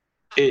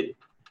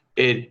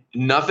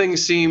 Nothing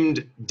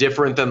seemed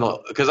different than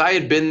because I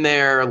had been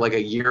there like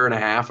a year and a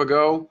half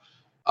ago,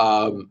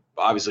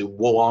 obviously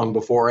long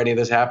before any of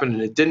this happened,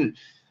 and it didn't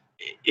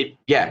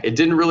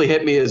really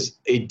hit me as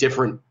a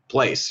different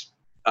place.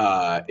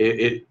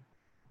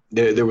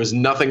 There was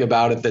nothing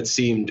about it that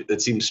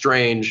seemed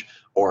strange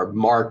or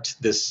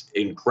marked this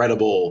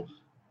incredible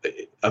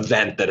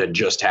event that had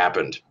just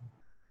happened.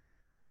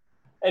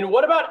 And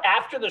what about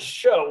after the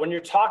show when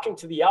you're talking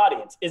to the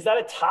audience? Is that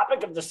a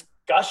topic of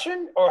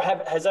discussion, or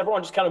has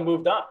everyone just kind of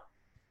moved on?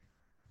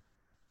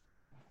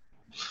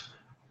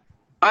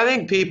 I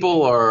think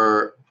people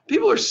are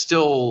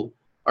still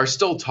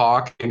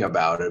talking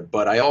about it,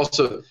 but I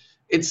also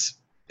it's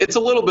a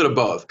little bit of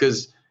both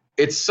because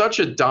it's such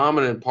a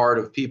dominant part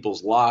of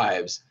people's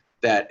lives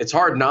that it's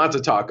hard not to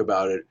talk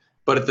about it,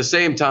 but at the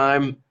same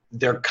time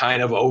they're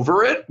kind of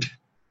over it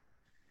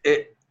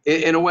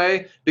in a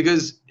way,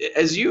 because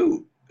as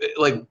you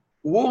like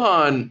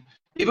Wuhan,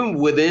 even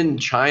within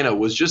China,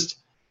 was just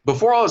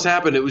before all this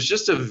happened, it was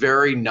just a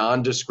very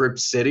nondescript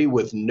city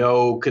with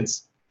no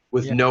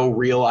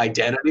real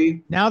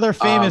identity. Now they're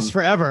famous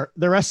forever.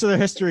 The rest of their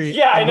history.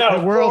 Yeah, I know.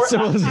 The world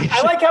civilization.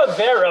 I like how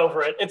they're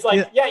over it. It's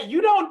like,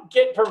 you don't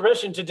get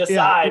permission to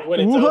decide when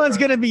it's Wuhan's over.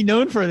 going to be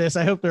known for this.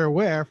 I hope they're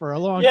aware for a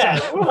long time. Yeah,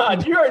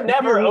 Wuhan, you are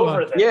never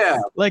over this. Yeah.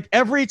 Like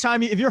every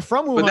time, if you're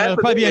from Wuhan, it'll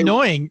probably be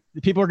annoying.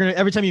 People are going to,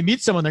 every time you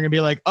meet someone, they're going to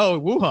be like, oh,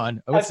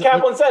 Wuhan. As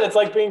Kaplan said, it's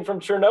like being from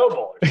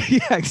Chernobyl.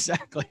 Yeah,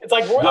 exactly. It's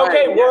like,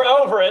 we're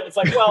over it. It's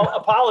like, well,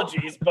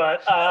 apologies,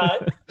 but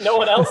no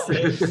one else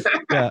is.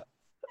 Yeah.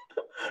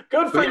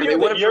 Good for you. They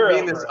went from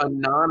being this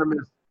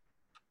anonymous.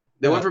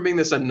 They went from being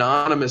this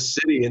anonymous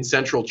city in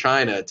central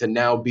China to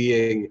now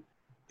being,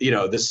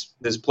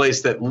 this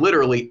place that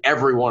literally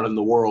everyone in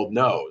the world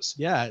knows.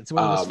 Yeah, it's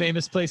one of the most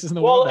famous places in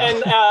the world. Well,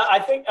 and I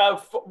think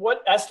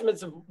what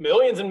estimates of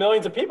millions and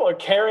millions of people are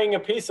carrying a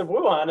piece of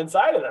Wuhan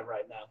inside of them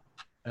right now.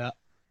 Yeah.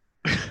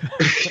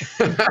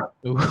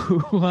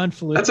 Wuhan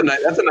flu. That's a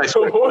nice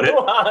way to put it.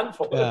 Wuhan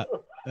flu.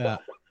 Yeah.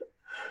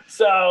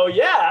 So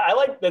yeah, I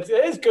like that.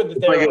 It is good that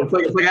they're. It's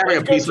like having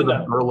a piece of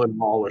the Berlin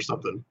Wall or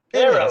something.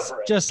 They're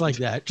over it. Just like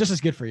that. Just as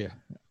good for you.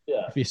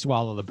 Yeah. If you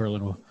swallow the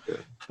Berlin Wall.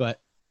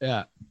 But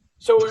yeah.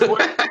 So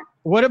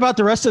what about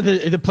the rest of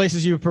the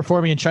places you were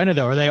performing in China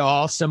though? Are they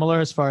all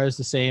similar as far as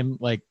the same,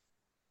 like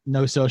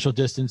no social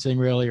distancing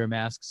really, or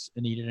masks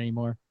needed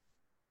anymore?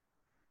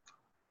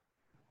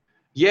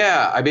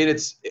 Yeah, I mean,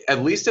 it's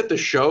at least at the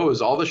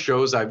shows, all the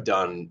shows I've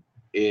done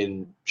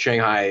in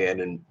Shanghai and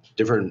in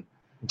different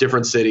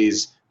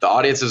cities, the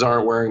audiences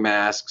aren't wearing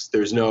masks.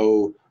 There's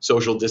no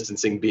social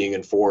distancing being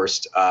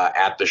enforced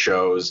at the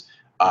shows.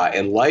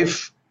 And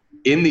life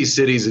in these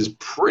cities is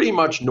pretty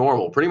much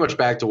normal, pretty much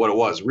back to what it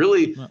was.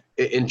 Really,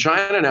 in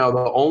China now,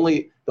 the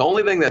only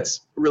thing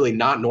that's really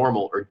not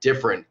normal or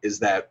different is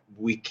that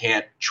we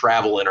can't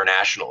travel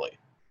internationally.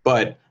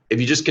 But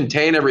if you just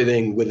contain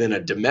everything within a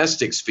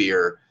domestic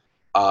sphere,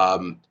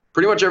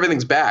 pretty much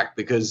everything's back,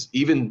 because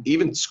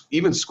even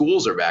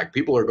schools are back.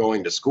 People are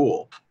going to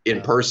school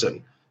in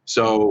person.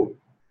 So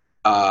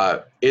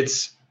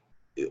It's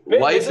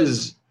life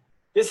is.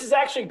 This is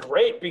actually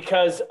great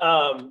because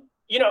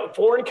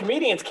foreign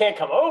comedians can't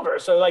come over.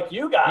 So like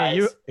you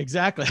guys,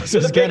 exactly.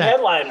 You're the big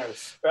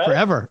headliners, right?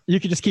 Forever. You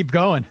can just keep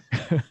going.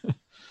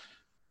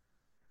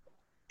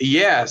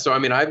 Yeah, so I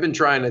mean, I've been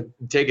trying to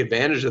take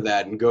advantage of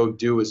that and go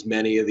do as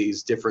many of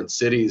these different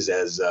cities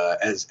as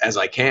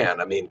I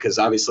can. I mean, because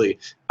obviously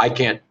I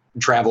can't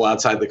travel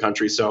outside the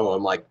country, so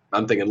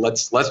I'm thinking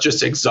let's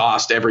just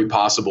exhaust every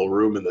possible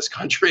room in this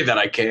country that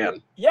I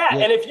can. Yeah,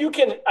 and if you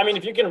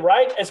can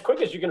write as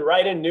quick as you can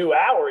write a new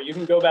hour, you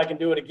can go back and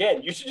do it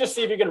again. You should just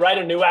see if you can write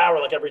a new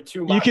hour like every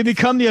 2 months. You can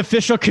become the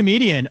official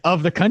comedian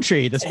of the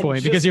country at this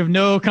point because you have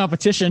no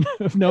competition.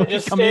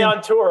 Just stay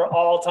on tour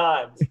all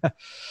times.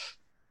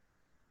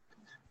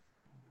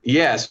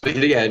 Yes, but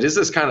yeah, it is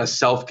this kind of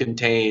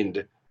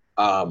self-contained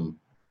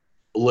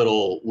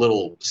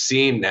little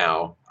scene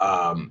now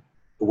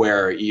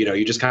where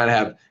you just kind of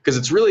have, because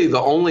it's really the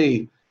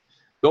only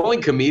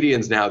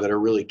comedians now that are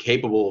really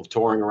capable of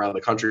touring around the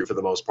country for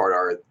the most part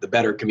are the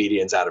better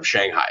comedians out of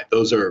Shanghai.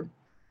 Those are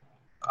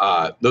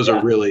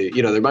really,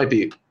 there might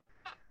be.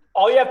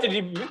 All you have to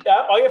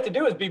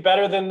do is be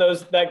better than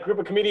that group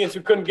of comedians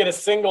who couldn't get a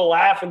single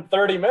laugh in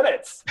 30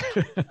 minutes.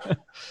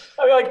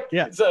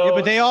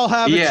 But they all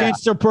have a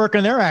chance to work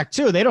on their act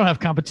too. They don't have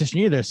competition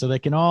either, so they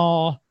can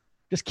all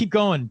just keep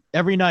going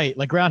every night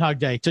like Groundhog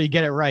Day till you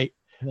get it right.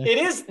 It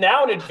is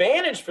now an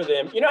advantage for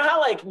them. You know how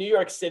like New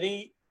York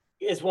City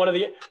is one of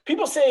the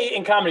people say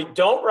in comedy,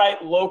 don't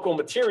write local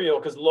material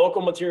because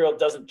local material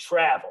doesn't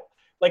travel.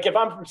 Like if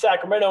I'm from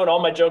Sacramento and all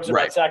my jokes are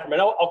about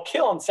Sacramento, I'll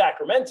kill in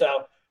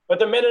Sacramento. But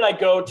the minute I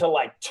go to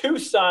like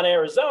Tucson,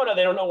 Arizona,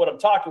 they don't know what I'm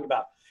talking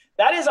about.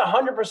 That is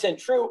 100%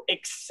 true,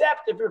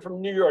 except if you're from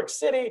New York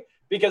City,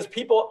 because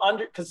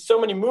because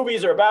so many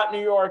movies are about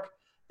New York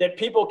that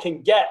people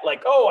can get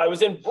like, oh, I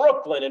was in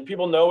Brooklyn, and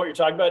people know what you're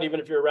talking about, even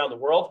if you're around the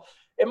world.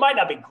 It might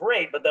not be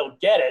great, but they'll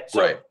get it.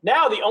 So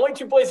now the only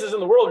two places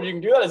in the world where you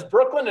can do that is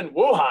Brooklyn and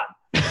Wuhan.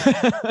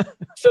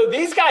 So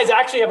these guys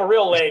actually have a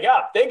real leg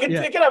up. They could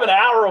have an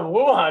hour of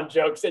Wuhan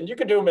jokes, and you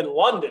could do them in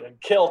London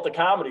and kill at the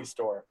Comedy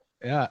Store.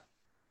 Yeah.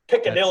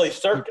 Piccadilly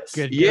Circus.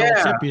 Good.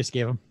 Sympius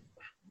gave him.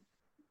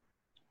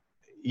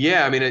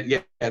 Yeah, I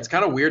mean, it's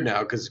kind of weird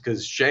now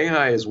because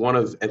Shanghai is one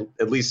of,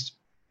 at least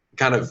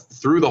kind of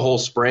through the whole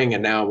spring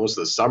and now most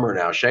of the summer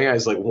now, Shanghai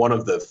is like one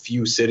of the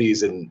few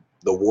cities in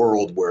the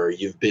world where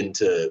you've been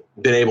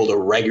able to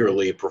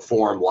regularly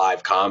perform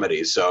live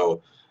comedy.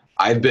 So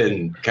I've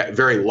been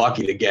very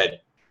lucky to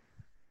get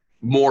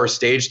more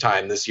stage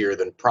time this year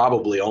than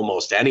probably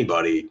almost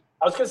anybody.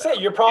 I was going to say,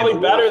 you're probably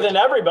better than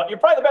everybody. You're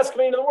probably the best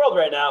comedian in the world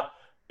right now.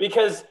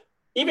 Because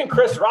even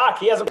Chris Rock,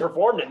 he hasn't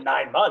performed in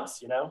 9 months,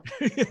 So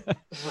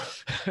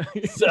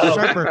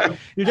sharper.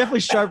 You're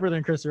definitely sharper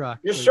than Chris Rock.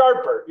 You're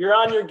sharper. You're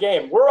on your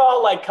game. We're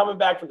all like coming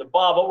back from the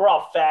bubble. We're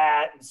all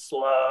fat and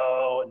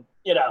slow and,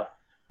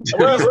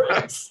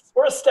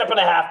 we're a step and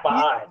a half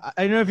behind.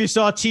 I don't know if you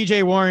saw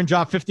TJ Warren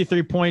drop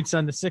 53 points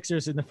on the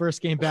Sixers in the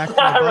first game back from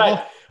the bubble.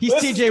 Right. He's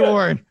TJ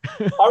Warren.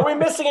 Are we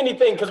missing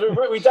anything? Because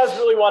we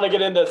desperately want to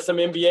get into some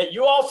NBA.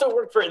 You also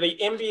work for the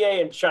NBA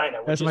in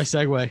China. That's my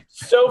segue.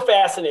 So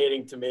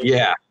fascinating to me.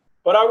 Yeah.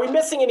 But are we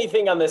missing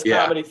anything on this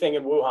comedy thing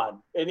in Wuhan?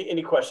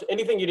 Any question?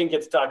 Anything you didn't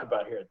get to talk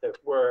about here that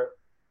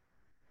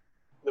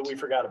we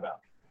forgot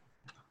about?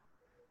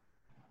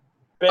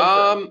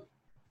 Ben,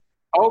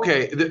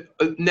 okay.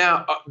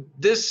 Now,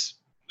 this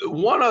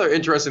one other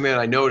interesting thing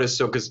that I noticed.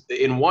 So, because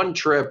in one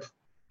trip,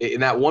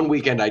 in that one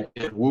weekend, I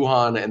did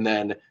Wuhan, and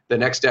then the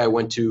next day I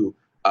went to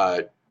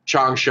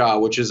Changsha,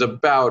 which is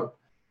about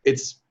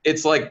it's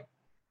about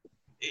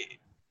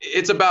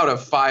a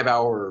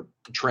 5-hour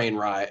train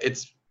ride.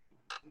 It's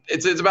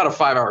about a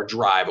 5-hour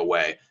drive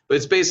away, but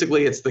it's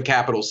the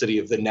capital city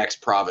of the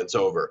next province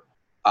over.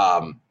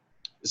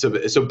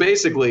 So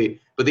basically,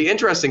 but the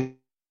interesting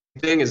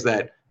thing is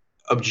that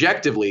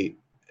objectively,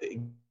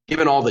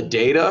 given all the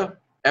data,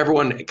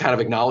 everyone kind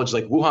of acknowledged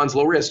like Wuhan's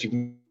low risk. You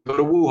can go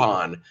to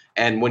Wuhan,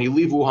 and when you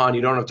leave Wuhan,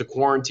 you don't have to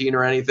quarantine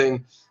or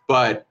anything.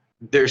 But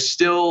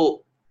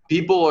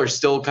people are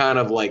still kind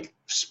of like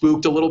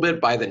spooked a little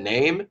bit by the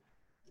name,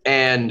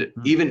 and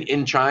even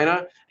in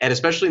China, and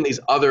especially in these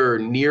other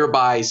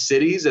nearby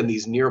cities and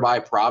these nearby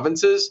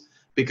provinces,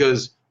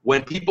 because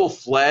when people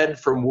fled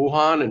from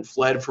Wuhan and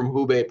fled from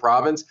Hubei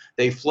province,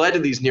 they fled to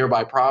these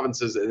nearby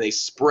provinces and they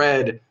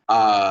spread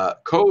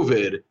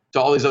COVID to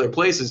all these other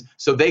places.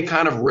 So they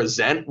kind of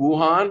resent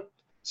Wuhan.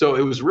 So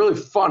it was really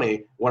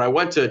funny when I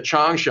went to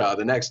Changsha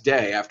the next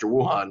day after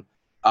Wuhan,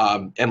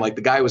 and like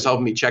the guy was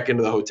helping me check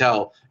into the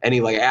hotel, and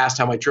he like asked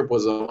how my trip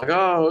was. I'm like,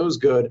 oh, it was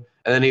good.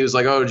 And then he was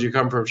like, oh, did you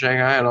come from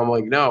Shanghai? And I'm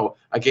like, no,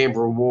 I came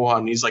from Wuhan.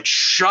 And he's like,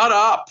 shut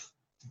up,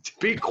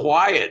 be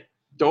quiet.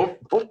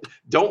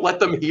 Don't let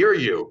them hear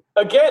you.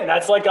 Again,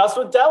 that's like us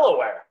with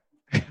Delaware.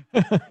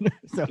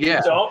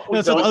 Yeah.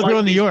 That's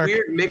like New York.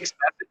 Weird mixed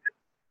messages.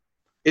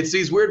 It's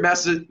these weird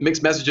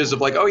mixed messages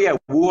of like, oh yeah,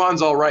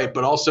 Wuhan's all right,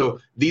 but also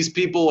these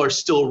people are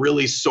still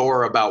really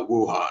sore about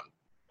Wuhan.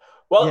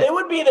 Well, it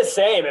would be the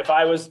same if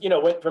I was,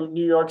 went from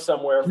New York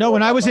somewhere. No,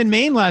 when I was in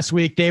Maine last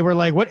week, they were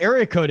like, "What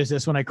area code is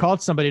this?" When I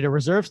called somebody to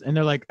reserve, and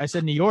they're like, "I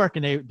said New York,"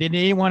 and they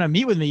didn't want to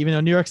meet with me, even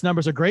though New York's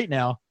numbers are great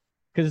now,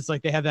 because it's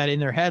like they have that in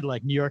their head,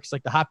 like New York's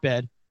like the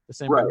hotbed, the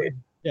same right. way.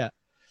 Yeah.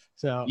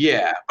 So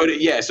yeah, but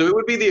so it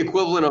would be the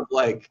equivalent of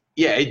like,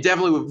 it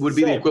definitely would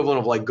be the equivalent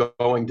of like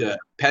going to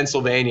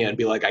Pennsylvania and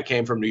be like, I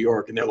came from New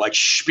York, and they're like,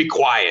 shh, be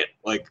quiet.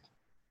 Like,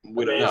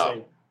 we don't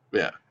know.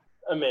 Yeah.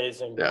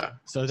 Amazing. Yeah.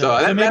 So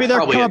maybe they're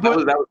coming up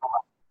with.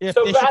 Yeah,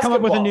 so they should come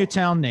up with a new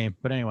town name.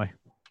 But anyway,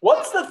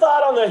 what's the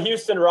thought on the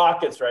Houston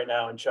Rockets right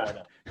now in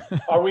China?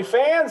 Are we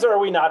fans or are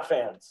we not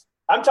fans?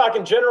 I'm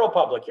talking general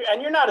public,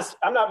 and you're not.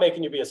 I'm not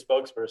making you be a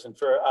spokesperson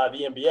for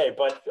the NBA,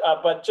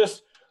 but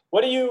just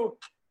what do you?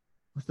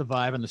 What's the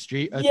vibe on the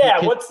street?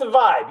 What's the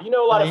vibe? A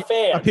lot of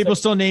fans. Are people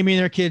still naming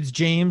their kids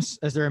James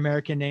as their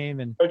American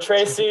name or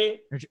Tracy?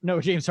 No,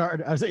 James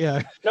Harden. No,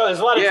 there's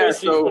a lot of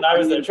Tracy's when I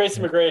was there.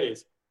 Tracy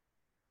McGrady's.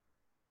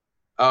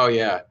 Oh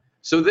yeah.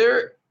 So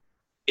the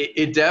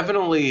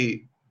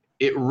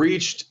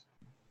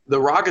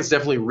Rockets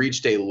definitely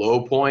reached a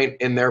low point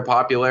in their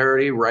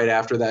popularity right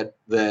after that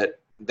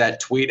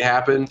tweet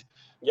happened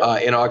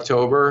in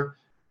October,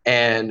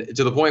 and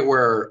to the point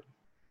where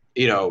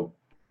it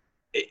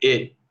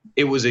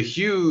was a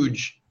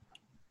huge.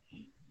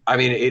 I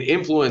mean, it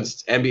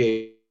influenced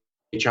NBA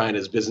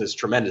China's business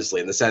tremendously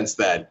in the sense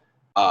that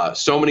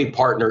so many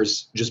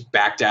partners just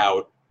backed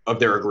out of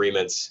their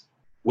agreements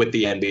with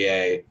the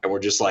NBA, and we're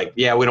just like,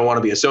 we don't want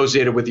to be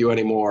associated with you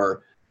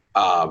anymore.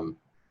 And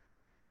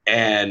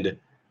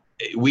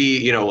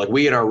we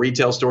in our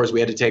retail stores, we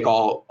had to take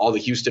all the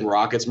Houston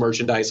Rockets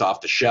merchandise off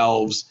the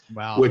shelves,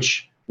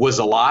 which was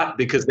a lot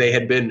because they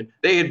had been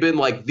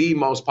like the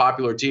most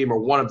popular team or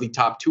one of the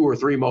top 2 or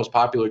 3 most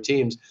popular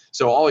teams.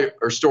 So all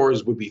our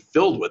stores would be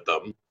filled with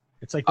them.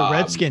 It's like the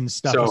Redskins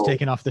stuff was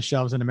taken off the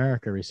shelves in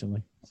America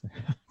recently.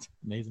 It's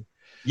amazing.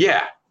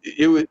 Yeah,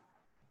 it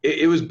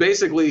was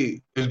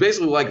basically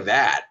like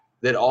that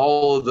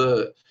all of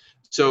the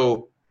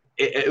so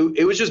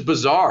it was just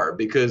bizarre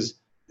because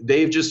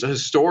they've just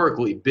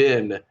historically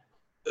been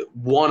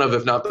one of,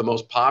 if not the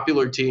most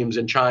popular teams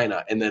in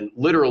China, and then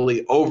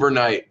literally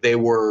overnight they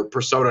were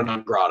persona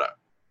non grata.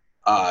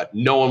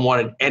 No one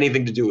wanted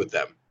anything to do with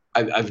them.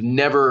 I've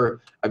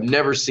never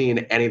seen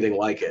anything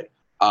like it.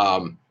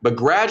 But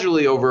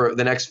gradually over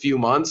the next few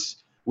months,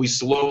 we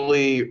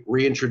slowly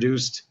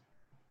reintroduced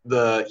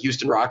the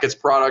Houston Rockets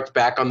product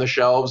back on the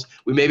shelves.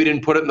 We maybe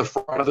didn't put it in the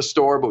front of the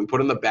store, but we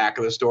put it in the back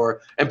of the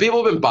store. And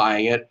people have been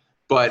buying it,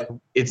 but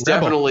it's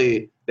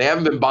definitely – they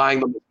haven't been buying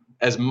them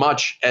as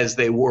much as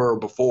they were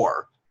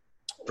before,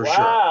 for sure.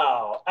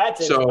 Wow.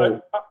 That's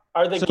so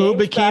are the games who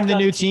became the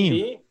new TV?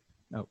 team?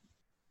 No.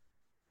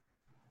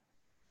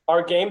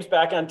 Are games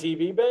back on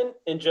TV, Ben,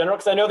 in general?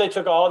 Because I know they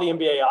took all the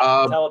NBA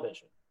off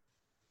television.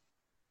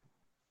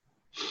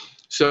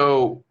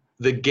 So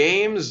the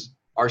games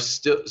are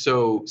still –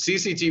 so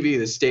CCTV,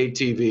 the state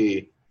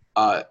TV,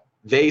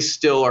 they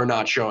still are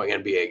not showing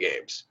NBA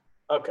games.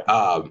 Okay.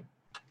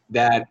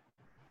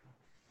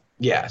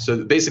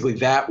 So basically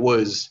that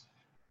was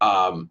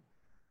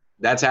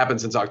that's happened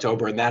since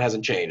October, and that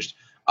hasn't changed.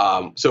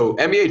 So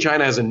NBA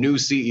China has a new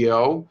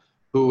CEO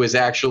who is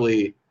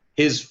actually –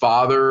 his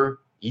father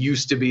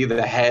used to be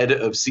the head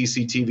of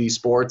CCTV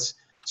Sports.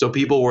 So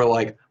people were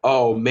like,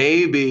 oh,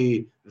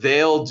 maybe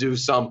they'll do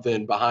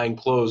something behind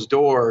closed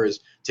doors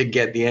to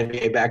get the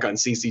NBA back on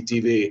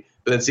CCTV.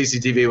 But then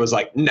CCTV was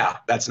like, no,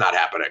 that's not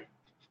happening.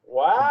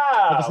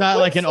 Wow. It's not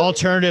like an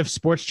alternative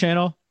sports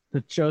channel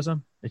that shows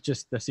them. It's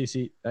just the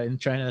CC in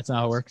China. That's not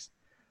how it works.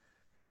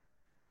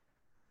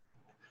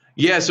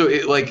 Yeah. So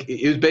it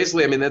was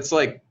basically, I mean, that's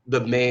like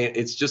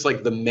it's just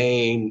like the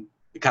main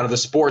kind of the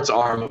sports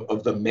arm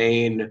of the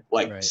main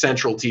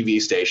central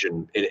TV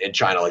station in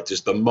China, like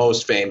just the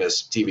most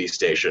famous TV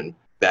station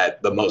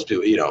that the most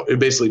people, it'd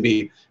basically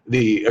be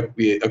the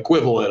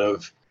equivalent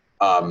of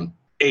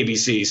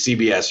ABC,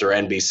 CBS, or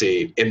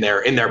NBC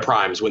in their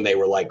primes when they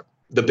were like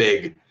the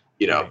big,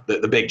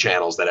 the big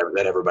channels that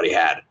everybody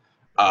had.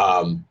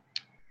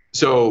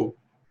 So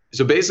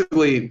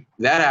basically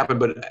that happened,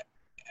 but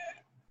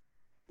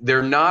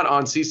they're not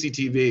on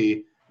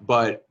CCTV,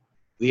 but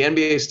the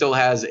NBA still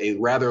has a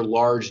rather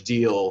large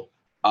deal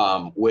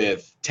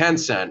with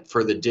Tencent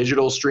for the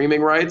digital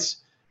streaming rights,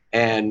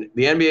 and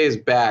the NBA is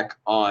back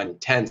on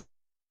Tencent.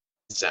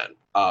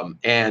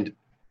 And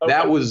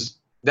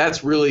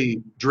that's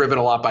really driven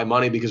a lot by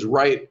money because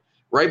right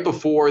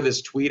before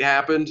this tweet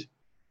happened,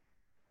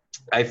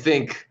 I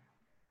think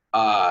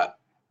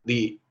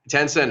the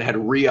Tencent had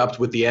re-upped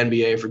with the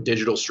NBA for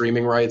digital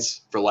streaming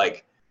rights for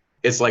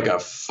it's like a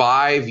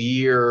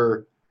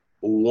 5-year,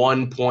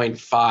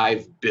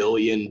 $1.5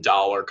 billion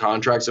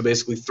contract. So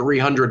basically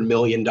 $300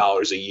 million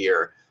a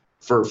year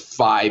for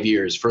 5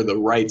 years for the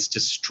rights to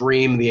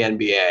stream the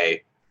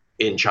NBA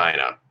in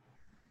China.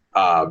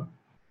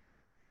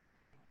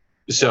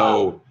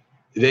 So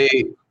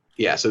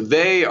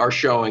they are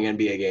showing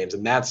NBA games,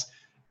 and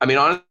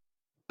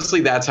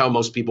honestly, that's how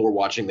most people were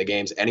watching the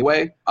games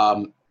anyway.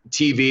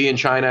 TV in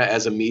China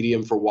as a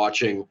medium for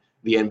watching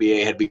the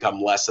NBA had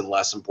become less and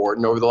less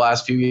important over the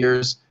last few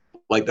years.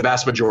 Like the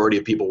vast majority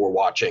of people were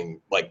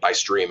watching like by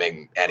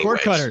streaming anyways.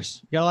 Cord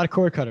cutters. You got a lot of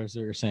cord cutters that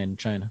you're saying in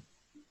China.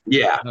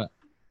 Yeah.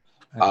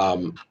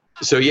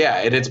 So yeah,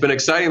 and it's been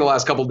exciting the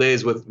last couple of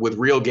days with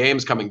real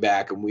games coming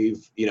back, and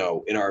we've, you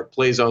know, in our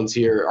play zones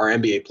here, our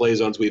NBA play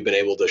zones, we've been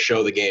able to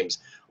show the games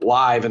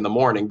live in the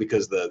morning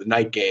because the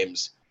night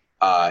games,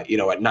 you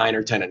know, at 9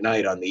 or 10 at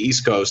night on the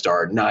East Coast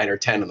are 9 or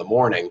 10 in the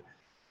morning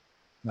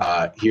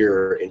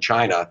here in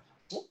China.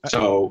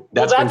 So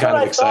that's been kind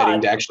of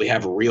exciting to actually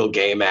have real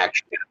game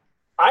action.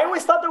 I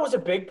always thought that was a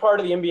big part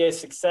of the NBA's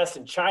success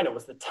in China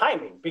was the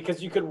timing,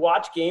 because you could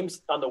watch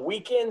games on the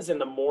weekends in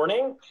the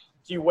morning.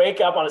 So you wake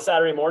up on a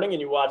Saturday morning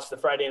and you watch the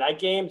Friday night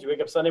games. You wake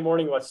up Sunday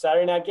morning, you watch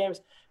Saturday night games.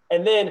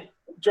 And then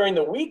during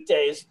the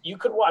weekdays, you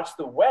could watch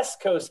the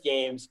West Coast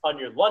games on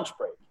your lunch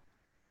break.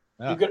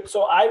 Yeah. You could,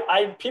 so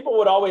people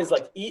would always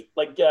like eat,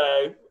 like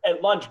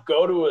at lunch,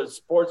 go to a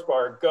sports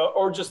bar,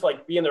 or just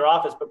like be in their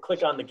office, but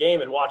click on the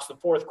game and watch the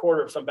fourth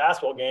quarter of some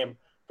basketball game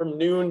from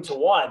noon to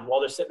 1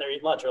 while they're sitting there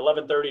eating lunch, or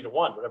 11:30 to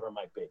 1, whatever it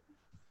might be.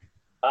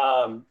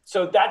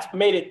 So that's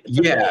made it,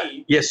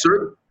 me, yes,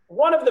 sir.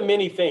 One of the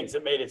many things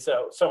that made it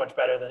so much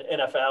better than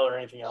NFL or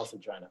anything else in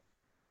China.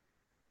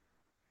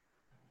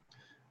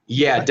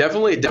 Yeah,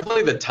 definitely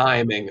the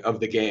timing of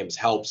the games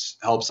helps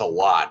a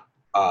lot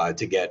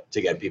to get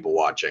people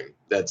watching.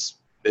 It's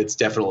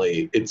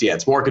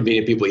more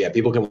convenient.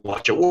 People can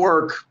watch at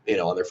work, you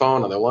know, on their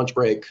phone, on their lunch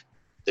break.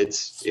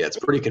 It's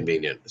pretty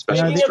convenient,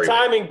 especially Speaking of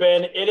timing,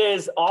 Ben, it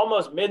is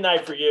almost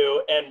midnight for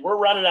you, and we're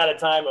running out of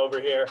time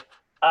over here.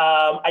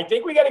 I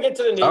think we got to get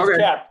to the news. Okay.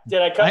 Cap.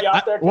 Did I cut you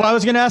off there? Well, I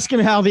was going to ask him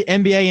how the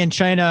NBA in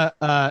China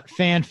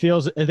fan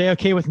feels. Are they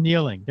okay with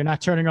kneeling? They're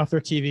not turning off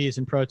their TVs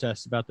in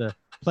protest about the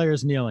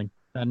players kneeling. Is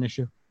that an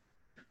issue?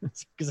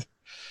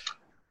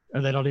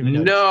 Or they don't even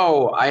know.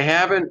 No, I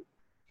haven't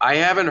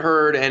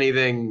heard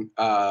anything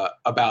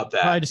about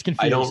that. Probably just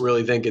confused. I don't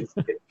really think it's.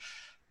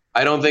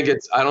 I don't think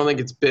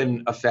it's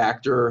been a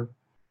factor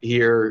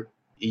here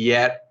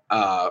yet,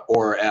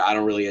 or I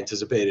don't really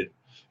anticipate it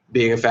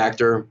being a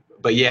factor.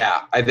 But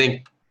yeah, I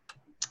think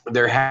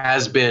there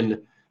has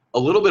been a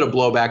little bit of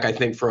blowback, I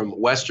think, from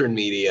Western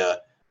media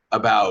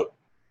about,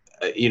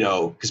 you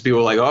know, because people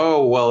are like,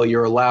 oh, well,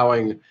 you're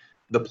allowing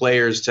the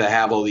players to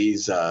have all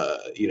these,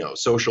 you know,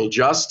 social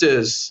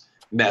justice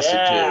messages.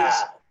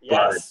 Yeah,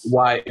 yes. But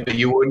why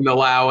you wouldn't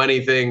allow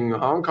anything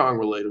Hong Kong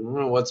related?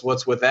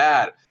 What's with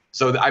that?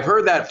 So I've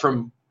heard that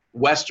from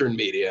Western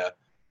media.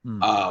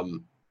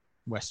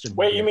 Western.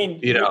 Wait, you mean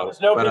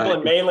there's no people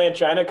in mainland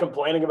China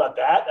complaining about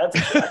that? That's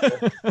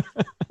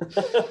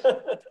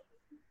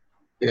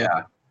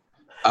yeah.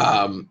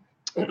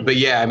 But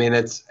yeah, I mean,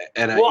 it's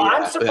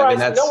I'm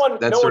surprised no one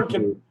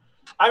can.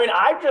 I mean,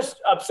 I'm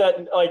just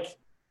upset. Like,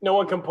 no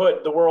one can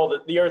put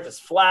the earth is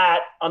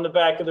flat on the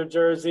back of their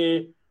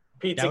jersey.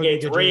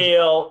 Pizzagate's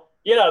real.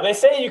 You know, they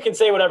say you can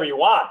say whatever you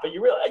want, but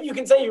you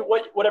can say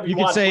whatever you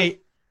want. You can say.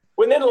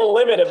 Within the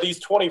limit of these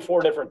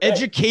 24 different things.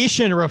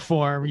 Education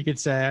reform, you could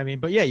say. I mean,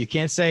 but yeah, you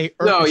can't say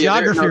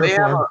geography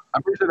reform.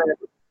 I'm pretty sure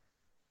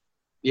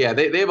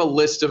they have a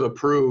list of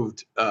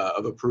approved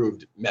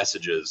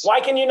messages. Why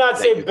can you not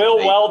say Bill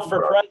Weld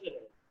for president?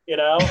 You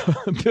know,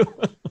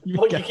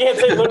 you can't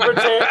say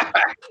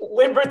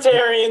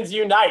libertarians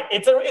unite.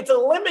 It's a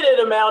limited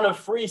amount of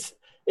free.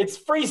 It's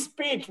free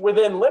speech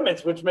within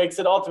limits, which makes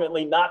it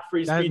ultimately not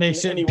free speech. That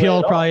makes it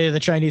appeal probably to the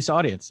Chinese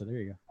audience. So there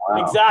you go.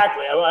 Wow.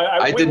 Exactly.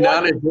 I did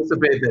not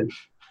anticipate that.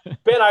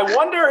 Ben, I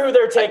wonder who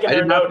they're taking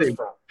their notes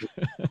from.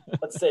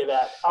 Let's say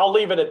that. I'll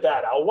leave it at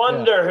that. I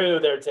wonder who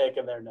they're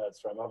taking their notes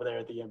from over there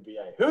at the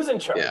NBA. Who's in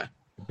charge? Yeah.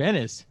 Ben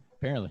is,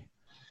 apparently.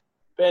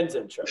 Ben's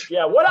in charge.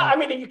 Yeah. I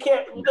mean, you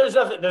can't. There's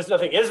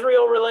nothing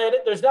Israel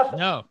related. There's nothing.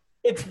 No.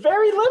 It's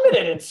very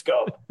limited in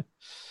scope.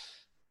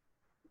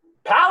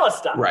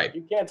 Palestine. Right.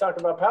 You can't talk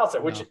about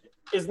Palestine, which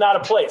is not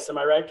a place. Am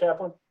I right,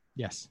 Kaplan?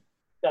 Yes.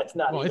 That's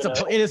not. Well, it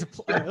is.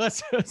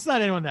 Let's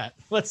not end on that.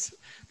 Let's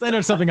end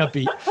on something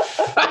upbeat.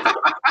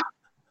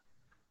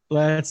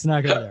 Let's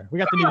not go there. We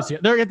got the news here.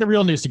 They're get the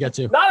real news to get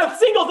to. Not a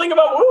single thing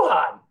about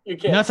Wuhan. You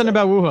can't. Nothing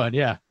about Wuhan.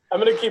 Yeah. I'm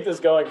going to keep this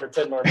going for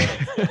 10 more minutes.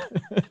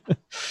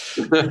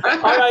 All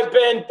right,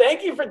 Ben.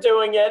 Thank you for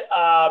doing it.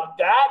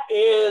 That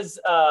is,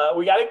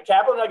 we got to.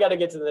 Kaplan and I got to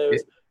get to the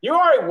news. You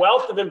are a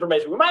wealth of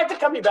information. We might have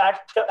to have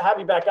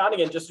you back on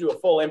again, just to do a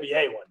full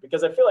NBA one,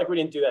 because I feel like we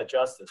didn't do that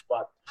justice.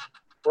 But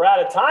we're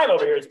out of time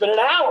over here. It's been an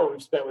hour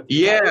we've spent with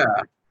you. Yeah.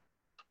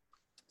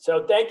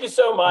 So thank you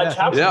so much.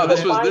 Yeah.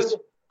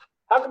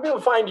 How can people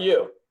find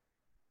you?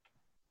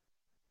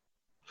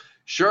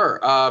 Sure.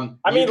 I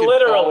mean,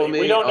 literally,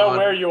 we don't know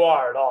where you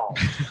are at all.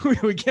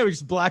 we can't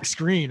just black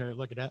screen or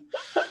look at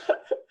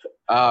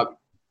that.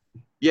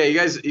 Yeah,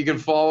 you can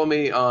follow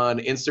me on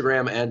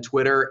Instagram and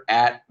Twitter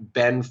at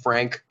Ben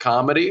Frank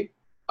Comedy.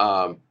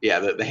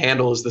 The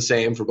handle is the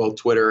same for both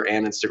Twitter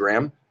and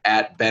Instagram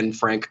at Ben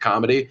Frank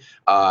Comedy.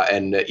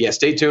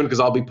 Stay tuned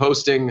because I'll be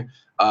posting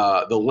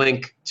the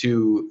link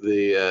to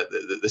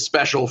the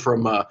special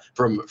from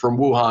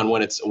Wuhan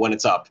when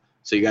it's up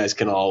So you guys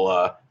can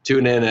all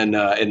tune in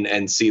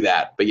and see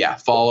that. But yeah,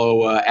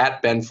 follow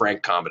at Ben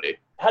Frank Comedy.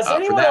 Has for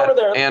anyone that over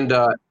there? and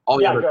all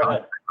the other go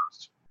ahead.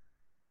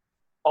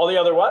 All the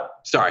other what?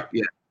 Sorry,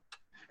 yeah.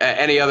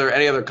 Any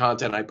other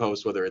content I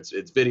post, whether it's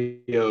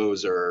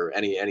videos or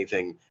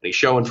anything, any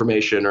show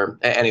information or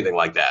anything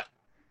like that.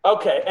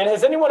 Okay. And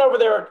has anyone over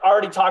there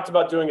already talked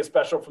about doing a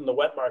special from the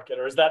wet market,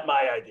 or is that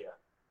my idea?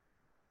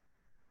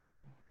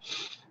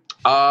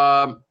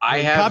 I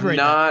have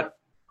not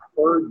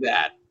heard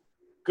that.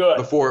 Good.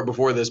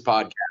 Before this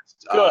podcast.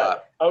 Good.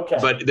 Okay.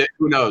 But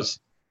who knows?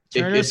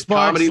 Turner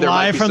Sparks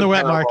live from the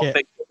wet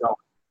market.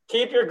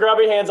 Keep your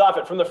grubby hands off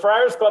it. From the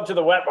Friars Club to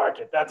the wet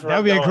market. That's right. That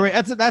would be a great.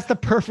 That's the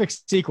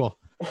perfect sequel.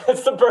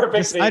 It's the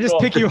perfect sequel. I just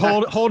pick you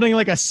holding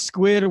like a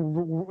squid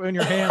in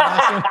your hand.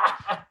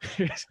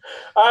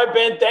 All right,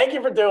 Ben. Thank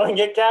you for doing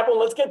it, Kaplan.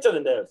 Let's get to the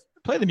news.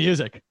 Play the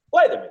music.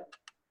 Play the music.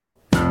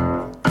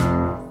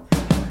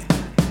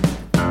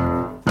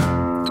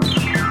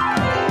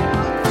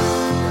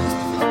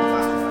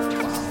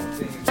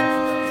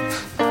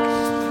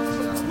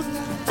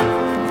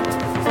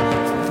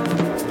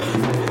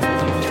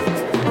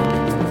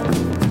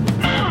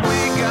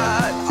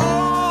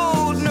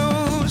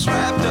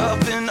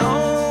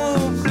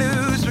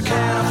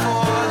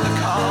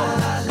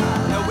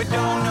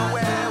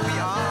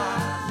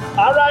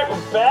 All right,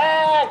 we're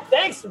back.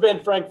 Thanks to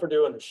Ben Frank for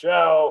doing the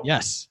show.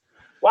 Yes.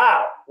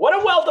 Wow, what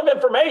a wealth of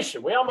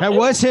information. That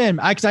was him.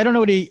 I don't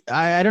know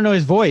I don't know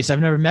his voice. I've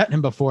never met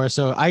him before,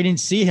 so I didn't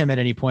see him at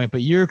any point.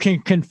 But you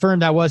can confirm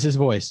that was his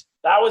voice.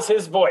 That was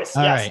his voice.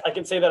 All yes, right. I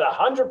can say that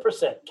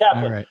 100%.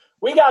 Kaplan, All right.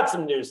 we got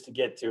some news to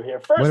get to here.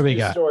 First What do we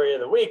news got? story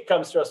of the week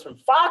comes to us from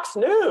Fox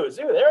News.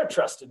 Ooh, they're a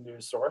trusted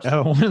news source.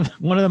 Oh,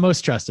 one of the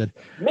most trusted.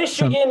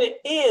 Michigan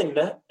Inn,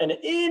 an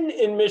inn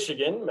in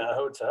Michigan, a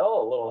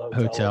hotel, a little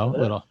hotel. over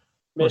there. Little.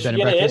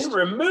 Michigan Inn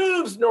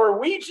removes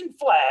Norwegian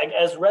flag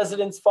as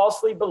residents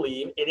falsely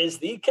believe it is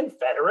the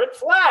Confederate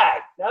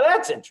flag. Now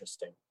that's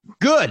interesting.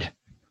 Good.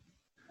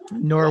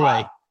 Norway.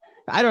 Wow.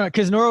 I don't know,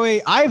 because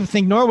I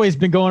think Norway's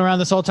been going around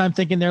this whole time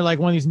thinking they're like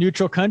one of these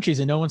neutral countries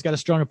and no one's got a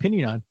strong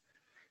opinion on.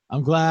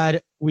 I'm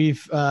glad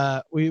we've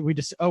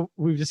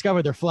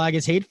discovered their flag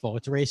is hateful.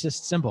 It's a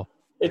racist symbol.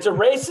 It's a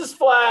racist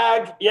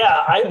flag. Yeah,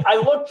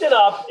 I looked it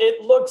up.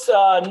 It looks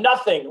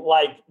nothing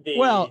like the.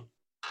 Well,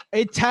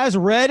 it has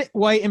red,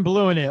 white, and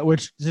blue in it,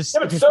 which is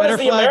but so does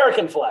the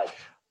American flag.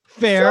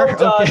 Fair. So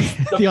does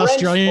okay. the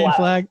Australian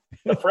flag.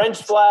 The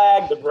French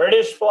flag, the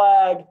British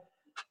flag.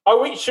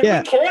 Should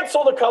we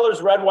cancel the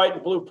colors red, white,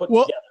 and blue put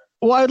together?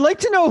 Well, I'd like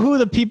to know who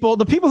the people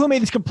who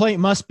made this complaint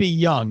must be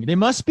young. They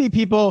must be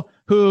people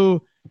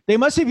who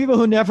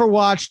never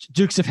watched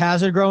Dukes of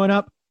Hazzard growing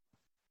up.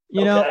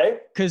 You know,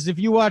 because if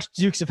you watch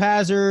Dukes of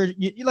Hazzard,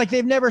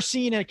 they've never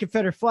seen a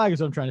Confederate flag is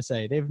what I'm trying to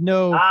say. They've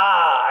no.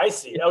 I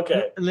see.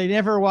 Okay. They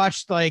never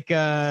watched what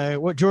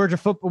Georgia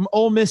football,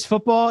 Ole Miss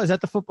football. Is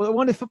that the football?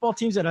 One of the football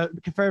teams that a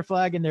Confederate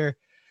flag and they're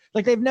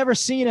they've never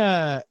seen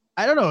I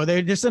don't know.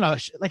 They're just in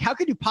how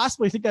could you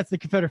possibly think that's the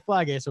Confederate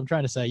flag? Is what I'm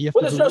trying to say.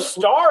 There's no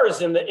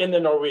stars in the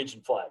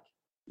Norwegian flag.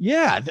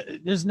 Yeah,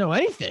 there's no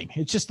anything.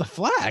 It's just the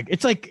flag.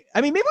 It's maybe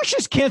we should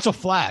just cancel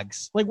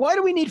flags. Why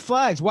do we need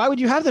flags? Why would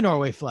you have the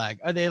Norway flag?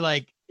 Are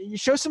they you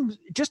show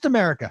just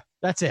America?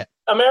 That's it.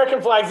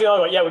 American flag's the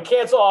only one. Yeah, we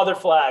cancel other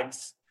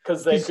flags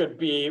because they could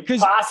be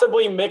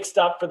possibly mixed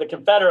up for the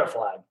Confederate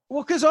flag.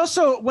 Well, because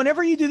also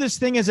whenever you do this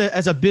thing as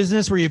a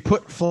business where you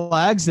put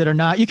flags that are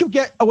not, you can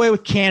get away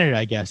with Canada,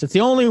 I guess. It's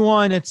the only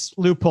one that's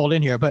loopholed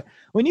in here. But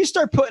when you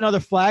start putting other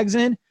flags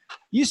in,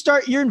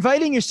 you're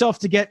inviting yourself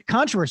to get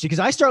controversy because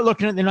I start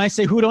looking at it and I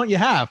say, who don't you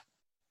have?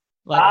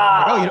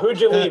 Who'd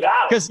you leave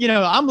out? Because,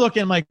 I'm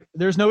looking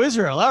there's no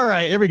Israel. All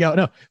right, here we go.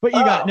 No, but you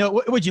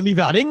got would you leave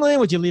out England?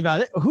 Would you leave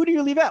out, who do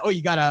you leave out? Oh,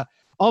 you got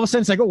all of a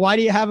sudden it's why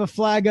do you have a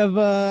flag of,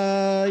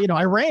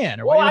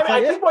 Iran? Or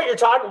I think what you're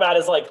talking about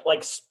is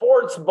like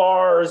sports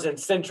bars in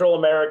Central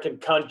American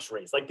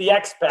countries, like the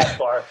expat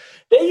bar.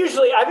 They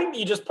usually, I think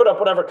you just put up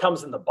whatever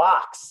comes in the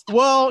box.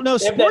 Well, no,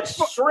 they have that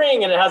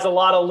string and it has a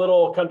lot of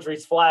little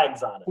countries'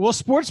 flags on it. Well,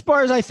 sports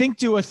bars, I think,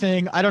 do a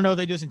thing. I don't know if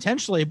they do this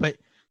intentionally, but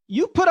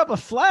you put up a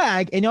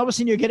flag and all of a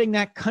sudden you're getting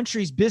that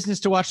country's business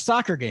to watch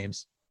soccer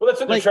games. Well, that's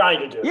what they're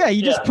trying to do. Yeah,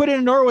 you just put in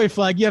a Norway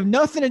flag. You have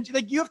nothing.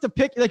 You have to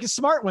pick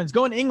smart ones.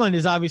 Going to England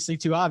is obviously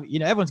too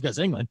obvious. Everyone's goes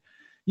to England.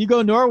 You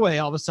go Norway,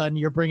 all of a sudden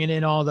you're bringing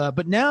in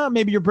but now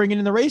maybe you're bringing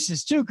in the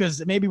racists too,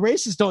 because maybe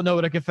racists don't know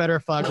what a Confederate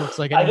flag looks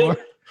like anymore.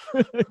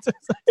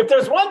 If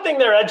there's one thing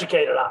they're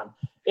educated on,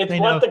 it's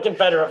what the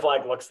Confederate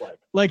flag looks like.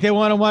 They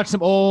want to watch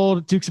some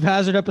old Dukes of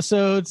Hazzard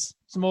episodes,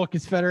 some old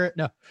Confederate.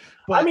 No,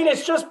 but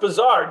it's just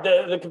bizarre.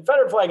 The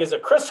Confederate flag is a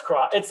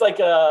crisscross. It's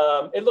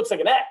it looks like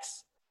an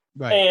X,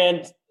 right?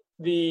 And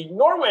the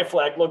Norway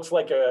flag looks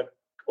like a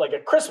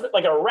Christmas,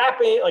 like a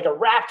wrapped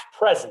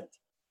present.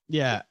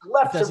 Yeah,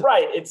 left to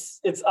right. It's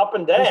up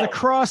and down. There's a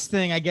cross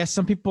thing. I guess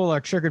some people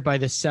are triggered by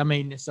the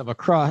sameness of a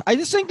cross. I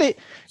just think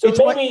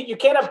you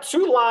can't have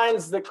two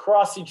lines that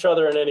cross each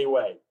other in any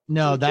way.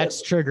 No,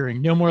 that's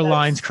triggering. No more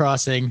lines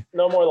crossing.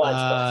 No more lines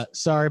crossing.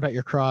 Sorry about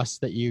your cross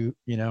that you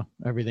know,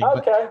 everything.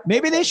 Okay. But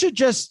maybe they should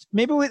just,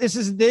 this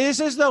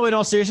is though, in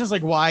all seriousness,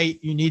 like why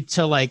you need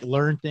to like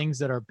learn things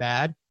that are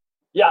bad.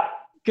 Yeah.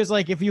 Because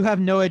like, if you have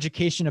no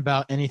education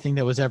about anything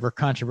that was ever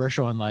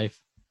controversial in life,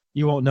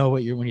 you won't know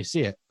when you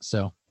see it.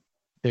 So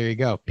there you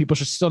go. People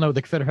should still know what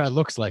the Confederate flag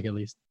looks like, at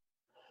least,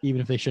 even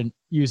if they shouldn't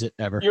use it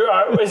ever.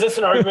 Is this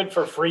an argument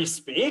for free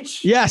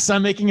speech? Yes,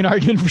 I'm making an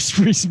argument for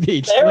free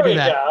speech. There we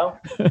go.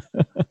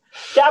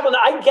 Kaplan,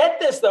 I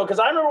get this though, because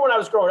I remember when I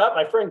was growing up,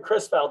 my friend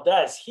Chris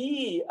Valdez,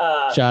 he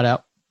shout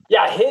out.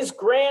 Yeah, his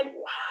dad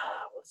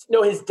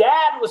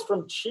was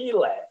from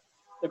Chile,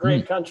 the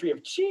great country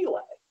of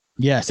Chile.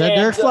 Yes,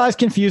 their flag's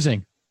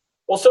confusing.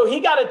 Well, so he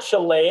got a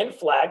Chilean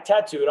flag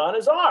tattooed on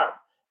his arm,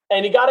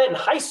 and he got it in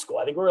high school.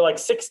 I think we were like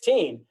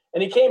 16.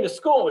 And he came to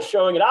school and was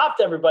showing it off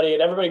to everybody.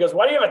 And everybody goes,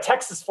 why do you have a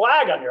Texas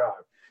flag on your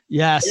arm?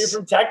 Yes. Are you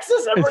from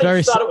Texas?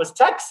 Everybody thought it was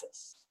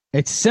Texas.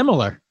 It's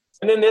similar.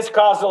 And then this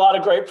caused a lot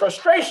of great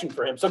frustration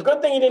for him. So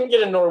good thing he didn't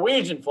get a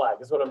Norwegian flag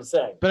is what I'm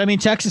saying. But I mean,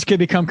 Texas could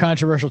become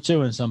controversial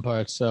too in some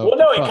parts. So well,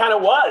 no, it kind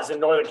of was in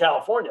Northern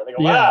California. They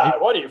go, wow,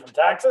 what are you from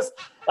Texas?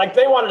 Like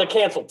they wanted to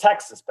cancel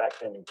Texas back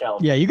then in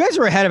California. Yeah, you guys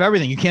were ahead of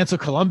everything. You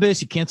canceled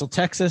Columbus. You canceled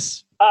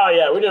Texas. Oh,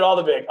 yeah. We did all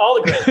the greats.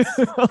 all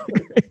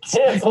the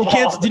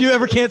greats. Did you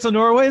ever cancel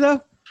Norway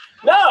though?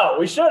 No,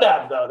 we should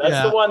have though.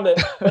 That's the one that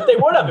they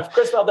would have. If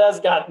Chris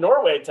Valdez got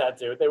Norway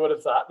tattooed, they would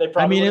have thought they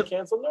probably would have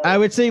canceled Norway. I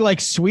would say like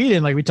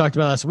Sweden, like we talked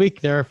about last week,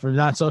 they're for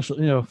not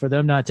social, for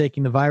them not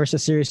taking the virus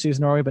as seriously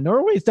as Norway. But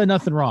Norway's done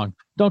nothing wrong.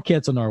 Don't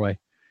cancel Norway.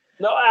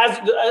 No,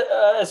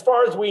 as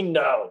far as we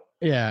know.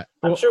 Yeah,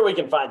 I'm sure we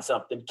can find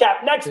something.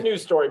 Cap, next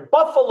news story: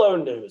 Buffalo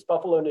News,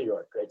 Buffalo, New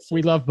York. Great.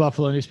 We love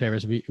Buffalo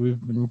newspapers. We've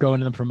been going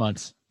to them for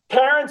months.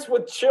 Parents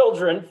with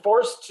children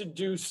forced to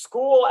do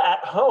school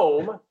at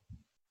home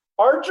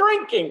are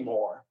drinking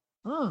more.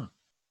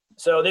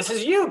 So this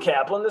is you,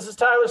 Kaplan. This is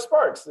Tyler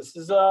Sparks. This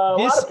is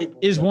lot of people.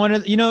 Is one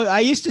of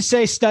I used to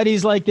say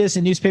studies like this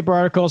and newspaper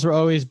articles were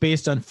always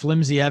based on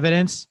flimsy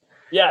evidence.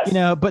 Yes.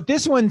 But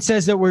this one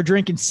says that we're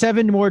drinking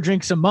 7 more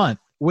drinks a month,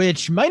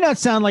 which might not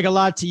sound like a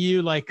lot to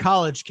you, like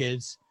college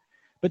kids,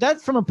 but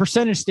that's from a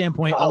percentage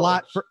standpoint,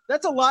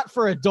 that's a lot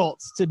for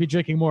adults to be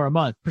drinking more a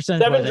month.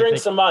 7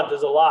 drinks a month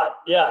is a lot.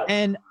 Yeah.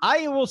 And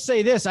I will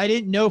say this, I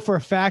didn't know for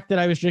a fact that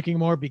I was drinking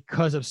more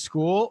because of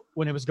school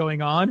when it was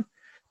going on.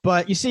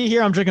 But you see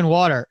here, I'm drinking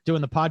water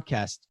doing the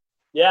podcast.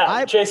 Yeah.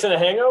 I'm chasing a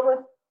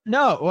hangover?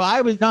 No, well,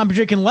 I'm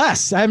drinking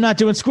less. I'm not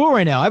doing school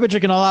right now. I've been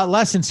drinking a lot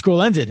less since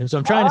school ended. So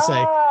I'm trying to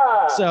say.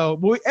 So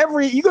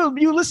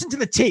you listen to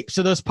the tapes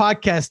of those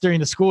podcasts during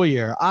the school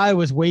year. I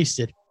was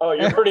wasted. Oh,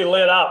 you're pretty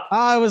lit up.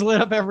 I was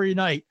lit up every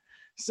night.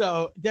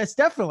 So that's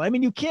definitely, I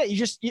mean,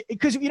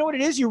 because you know what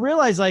it is? You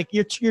realize like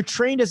you're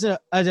trained as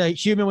a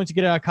human once you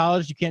get out of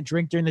college, you can't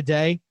drink during the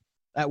day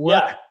at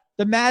work. Yeah.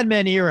 The Mad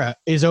Men era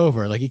is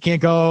over. Like you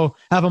can't go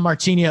have a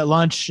martini at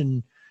lunch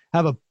and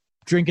have a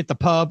drink at the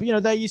pub.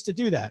 They used to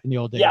do that in the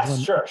old days.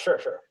 Yes, sure.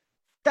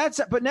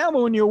 But now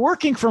when you're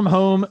working from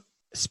home,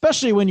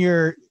 especially when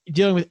you're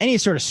dealing with any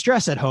sort of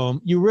stress at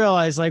home, you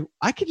realize like,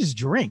 I could just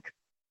drink.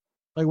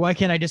 Like, why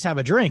can't I just have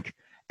a drink?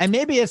 And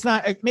maybe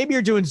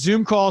you're doing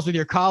Zoom calls with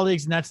your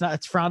colleagues and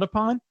it's frowned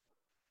upon,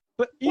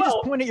 but you just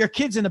point at your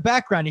kids in the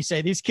background. You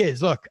say, these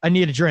kids, look, I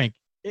need a drink.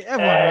 Get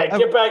back.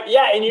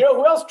 Yeah. And you know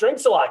who else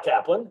drinks a lot,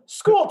 Kaplan?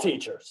 School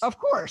teachers. Of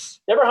course.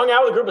 You ever hung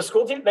out with a group of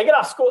school teachers? They get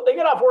off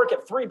work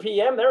at 3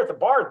 p.m. They're at the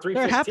bar at 3:15.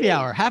 They're happy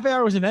hour. Happy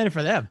hour was invented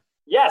for them.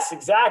 Yes,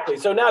 exactly.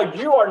 So now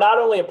you are not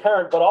only a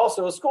parent, but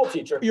also a school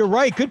teacher. You're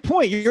right. Good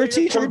point. You're a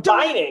teacher.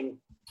 Combining.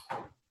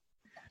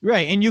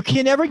 Right. And you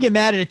can never get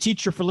mad at a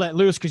teacher for letting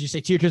loose because you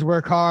say teachers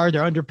work hard.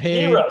 They're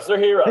underpaid.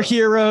 They're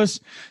heroes.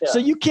 Yeah. So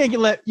you can't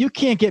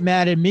get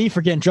mad at me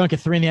for getting drunk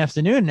at 3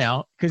 p.m.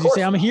 now because you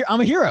say I'm a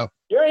hero.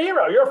 You're a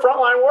hero. You're a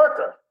frontline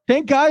worker.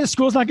 Thank God the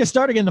school's not going to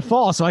start again in the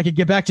fall, so I could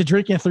get back to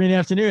drinking at 3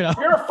 p.m.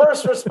 You're a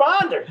first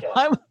responder.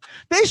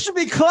 They should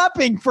be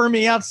clapping for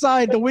me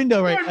outside the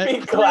window right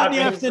at 3 in the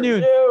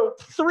afternoon.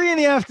 3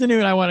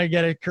 p.m. I want to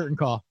get a curtain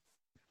call.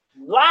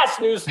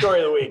 Last news story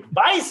of the week: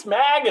 Vice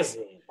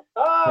magazine.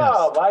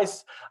 Oh, yes.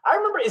 Vice! I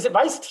remember. Is it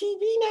Vice TV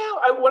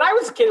now? When I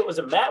was a kid, it was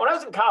when I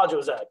was in college, it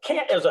was a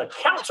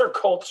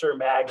counterculture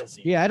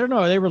magazine. Yeah, I don't know.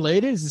 Are they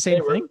related? Is it the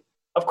same thing?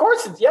 Of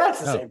course, it's the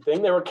same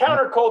thing. They were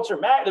counterculture.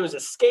 There was a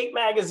skate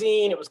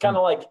magazine. It was kind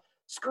of like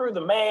screw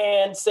the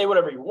man, say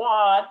whatever you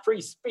want, free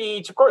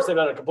speech. Of course, they've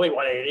done a complete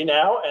 180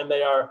 now, and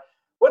they are.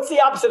 What's the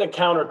opposite of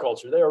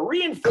counterculture? They are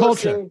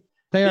reinforcing. Culture.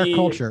 They are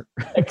culture.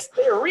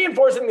 They are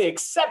reinforcing the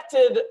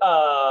accepted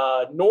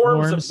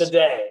norms of the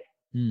day.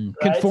 Right?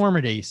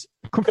 Conformities.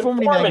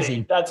 Conformity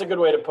magazine. That's a good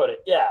way to put it.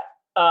 Yeah.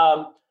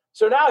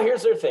 So now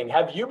here's their thing.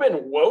 Have you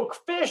been woke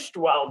fished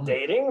while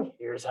dating?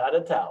 Here's how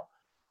to tell.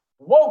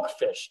 Woke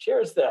fished.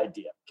 Here's the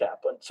idea,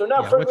 Kaplan. So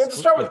now we have to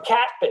start with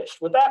catfished.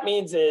 What that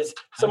means is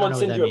someone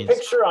sends you a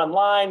picture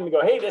online and you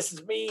go, hey, this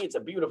is me. It's a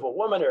beautiful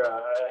woman or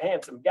a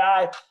handsome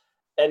guy.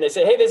 And they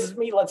say, hey, this is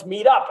me. Let's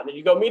meet up. And then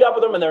you go meet up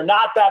with them and they're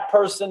not that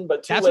person,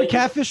 but That's what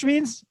catfish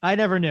means? I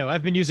never knew.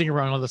 I've been using it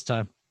wrong all this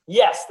time.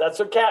 Yes, that's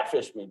what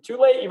catfish mean. Too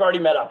late, you've already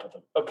met up with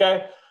them,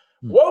 okay?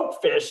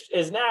 Woke fish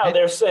is now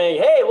they're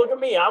saying, hey, look at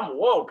me, I'm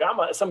woke.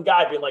 Some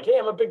guy being like, hey,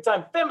 I'm a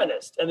big-time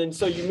feminist. And then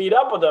so you meet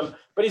up with him,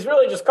 but he's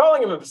really just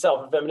calling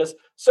himself a feminist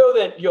so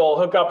that you'll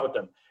hook up with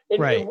him.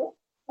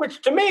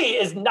 Which to me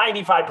is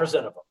 95% of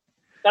them.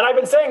 And I've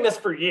been saying this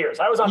for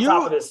years. I was on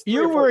top of this.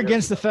 You were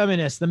against the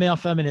feminists, the male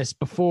feminists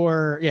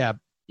before, yeah.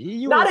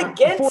 Not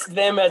against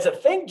them as a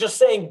thing, just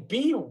saying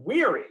be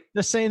weary.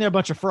 They're saying they're a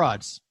bunch of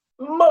frauds.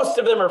 Most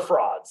of them are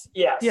frauds,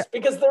 yes. Yeah.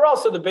 Because they're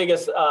also the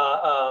biggest,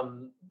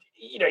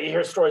 you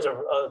hear stories of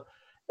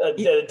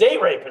the date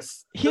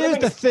rapists. Here's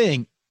the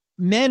thing.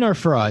 Men are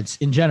frauds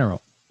in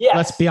general. Yes.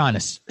 Let's be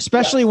honest.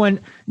 Especially when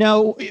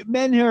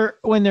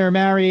they're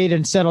married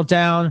and settled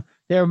down,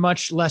 they're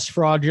much less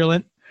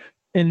fraudulent.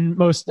 In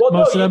most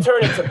of them,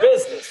 turn into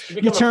business.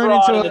 You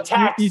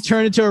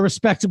turn into a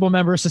respectable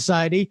member of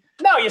society.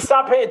 No, you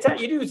stop paying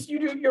attention. You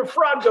do. Your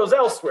fraud goes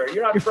elsewhere.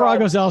 Your fraud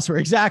goes elsewhere.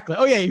 Exactly.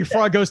 Oh yeah, your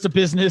fraud goes to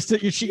business.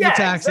 You're cheating your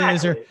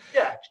taxes or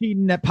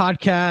cheating at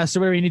podcasts or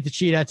whatever you need to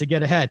cheat at to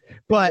get ahead.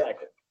 But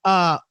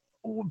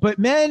but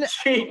men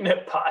cheating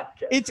at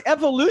podcasts. It's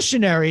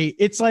evolutionary.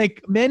 It's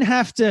like men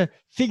have to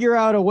figure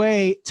out a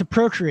way to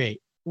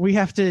procreate.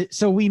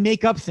 So we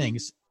make up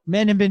things.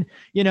 Men have been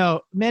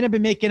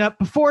making up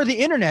before the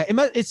internet.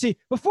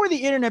 Before the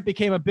internet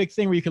became a big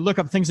thing where you could look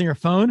up things on your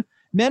phone,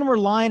 men were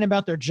lying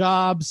about their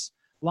jobs,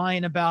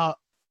 lying about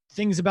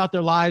things about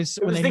their lives.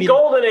 It was the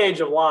golden age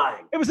of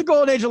lying. It was the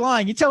golden age of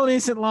lying. You tell an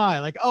innocent lie.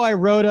 Like, oh, I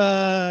wrote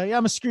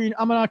I'm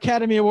an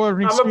Academy Award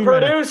winning screenwriter.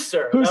 I'm a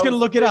producer. Who's going to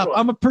look it up?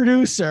 I'm a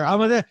producer.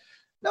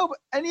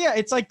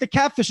 It's like the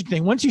catfishing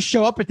thing. Once you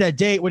show up at that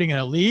date, what are you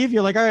going to leave?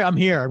 You're like, all right, I'm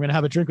here. I'm going to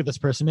have a drink with this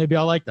person. Maybe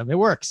I'll like them. It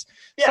works.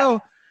 Yeah.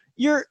 So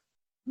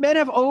men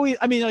have always,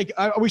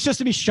 are we supposed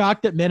to be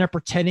shocked that men are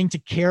pretending to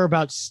care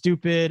about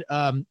stupid,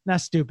 not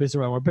stupid is the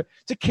wrong word, but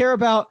to care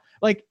about,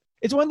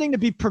 it's one thing to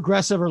be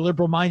progressive or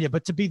liberal minded,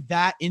 but to be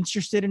that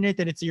interested in it,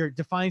 that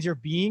defines your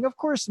being. Of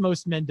course,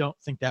 most men don't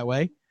think that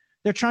way.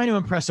 They're trying to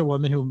impress a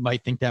woman who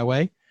might think that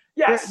way.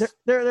 Yes.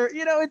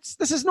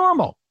 This is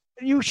normal.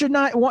 You should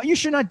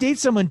not date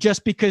someone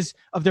just because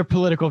of their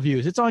political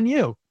views. It's on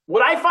you.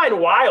 What I find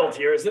wild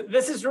here is that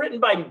this is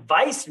written by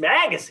Vice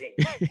magazine.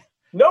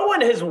 No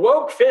one has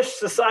woke fish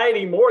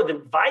society more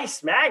than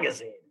Vice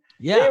magazine.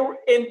 Yeah.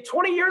 In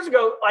 20 years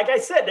ago, like I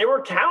said, they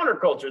were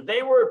counterculture.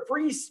 They were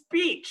free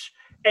speech.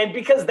 And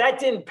because that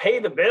didn't pay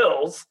the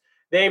bills,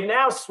 they've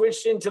now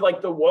switched into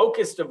like the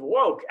wokest of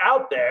woke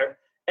out there.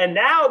 And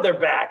now they're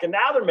back and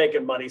now they're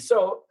making money.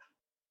 So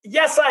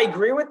yes, I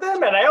agree with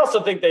them. And I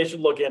also think they should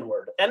look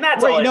inward. And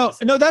that's right.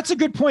 No, that's a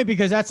good point,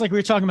 because that's like we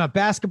were talking about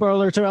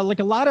basketball or like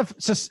a lot of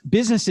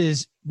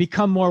businesses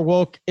become more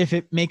woke if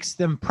it makes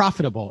them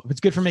profitable. If it's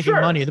good for making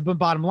money, the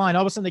bottom line,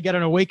 all of a sudden they get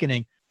an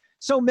awakening.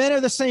 So men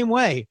are the same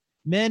way.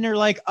 Men are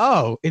like,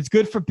 oh, it's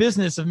good for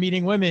business of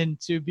meeting women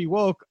to be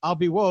woke. I'll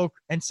be woke.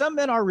 And some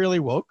men are really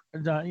woke,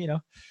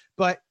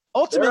 but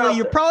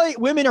ultimately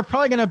women are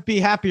probably going to be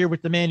happier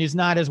with the man who's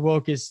not as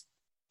woke as,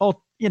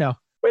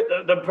 Wait,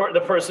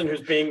 the person who's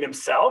being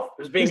themselves,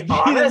 who's being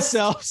honest,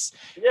 themselves,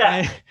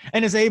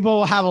 and is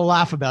able to have a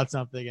laugh about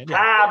something. And,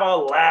 have a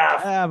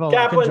laugh.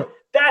 Kaplan,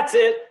 that's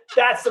it.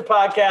 That's the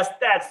podcast.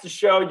 That's the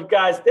show. You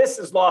guys, this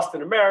is Lost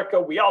in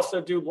America. We also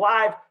do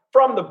live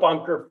from the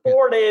bunker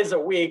 4 days a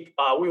week.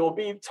 We will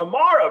be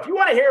tomorrow. If you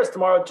want to hear us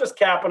tomorrow, just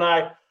Cap and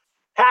I,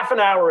 half an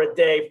hour a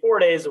day, 4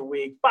 days a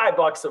week,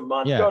 $5 a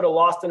month. Go to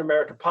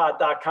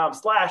lostinamericapod.com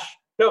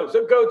go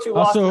to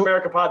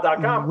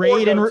lostinamericapod.com or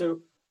go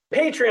to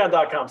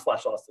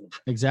patreon.com/Austin.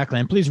 Exactly.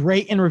 And please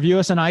rate and review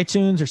us on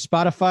iTunes or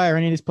Spotify or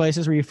any of these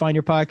places where you find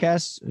your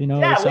podcasts. Leave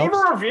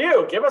a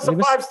review. Give us a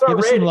 5-star rating. Give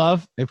us some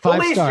love. The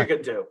least you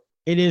could do.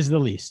 It is the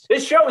least.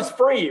 This show is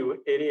free,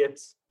 you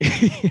idiots.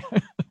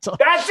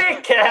 That's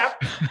it,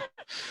 Cap.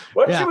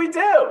 What should we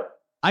do?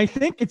 I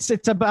think it's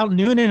about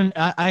noon, and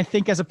I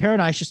think as a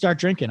parent, I should start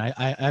drinking.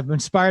 I'm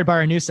inspired by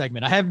our new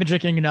segment. I haven't been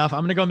drinking enough. I'm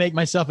going to go make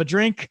myself a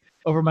drink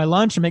over my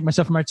lunch and make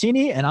myself a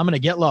martini, and I'm going to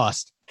get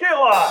lost. Get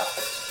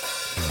lost.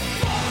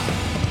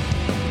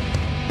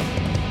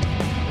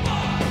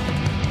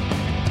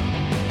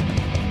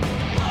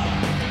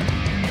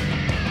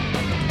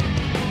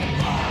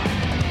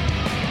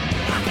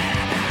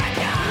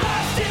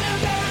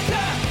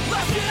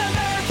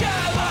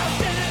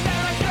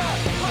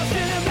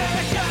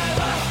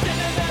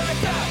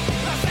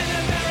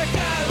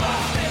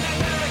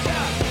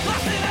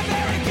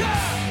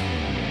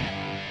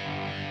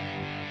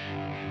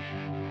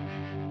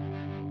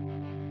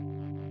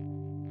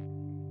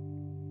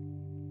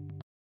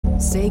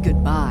 Say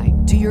goodbye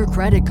to your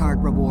credit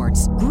card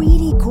rewards.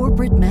 Greedy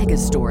corporate mega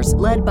stores,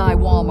 led by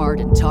Walmart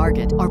and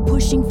Target, are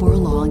pushing for a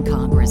law in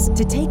Congress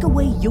to take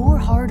away your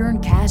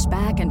hard-earned cash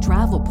back and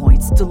travel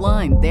points to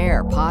line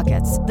their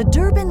pockets. The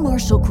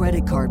Durbin-Marshall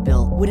credit card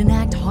bill would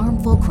enact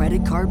harmful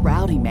credit card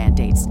routing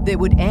mandates that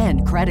would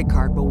end credit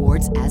card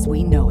rewards as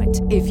we know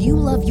it. If you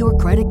love your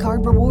credit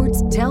card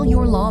rewards, tell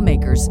your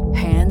lawmakers,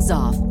 hands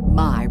off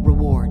my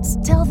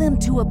rewards. Tell them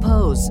to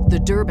oppose the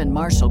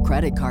Durbin-Marshall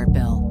credit card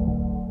bill.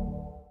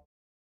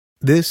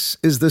 This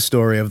is the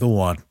story of the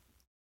one.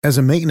 As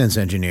a maintenance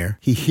engineer,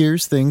 he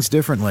hears things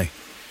differently.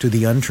 To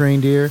the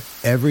untrained ear,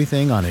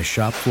 everything on his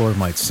shop floor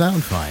might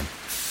sound fine,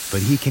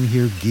 but he can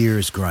hear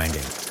gears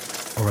grinding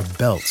or a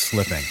belt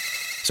slipping.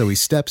 So he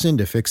steps in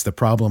to fix the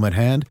problem at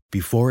hand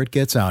before it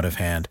gets out of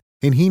hand.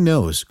 And he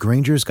knows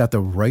Grainger's got the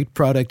right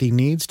product he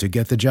needs to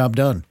get the job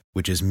done,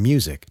 which is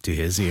music to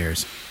his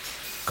ears.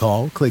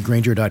 Call, click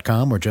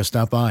Grainger.com, or just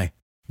stop by.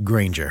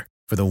 Grainger,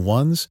 for the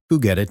ones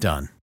who get it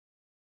done.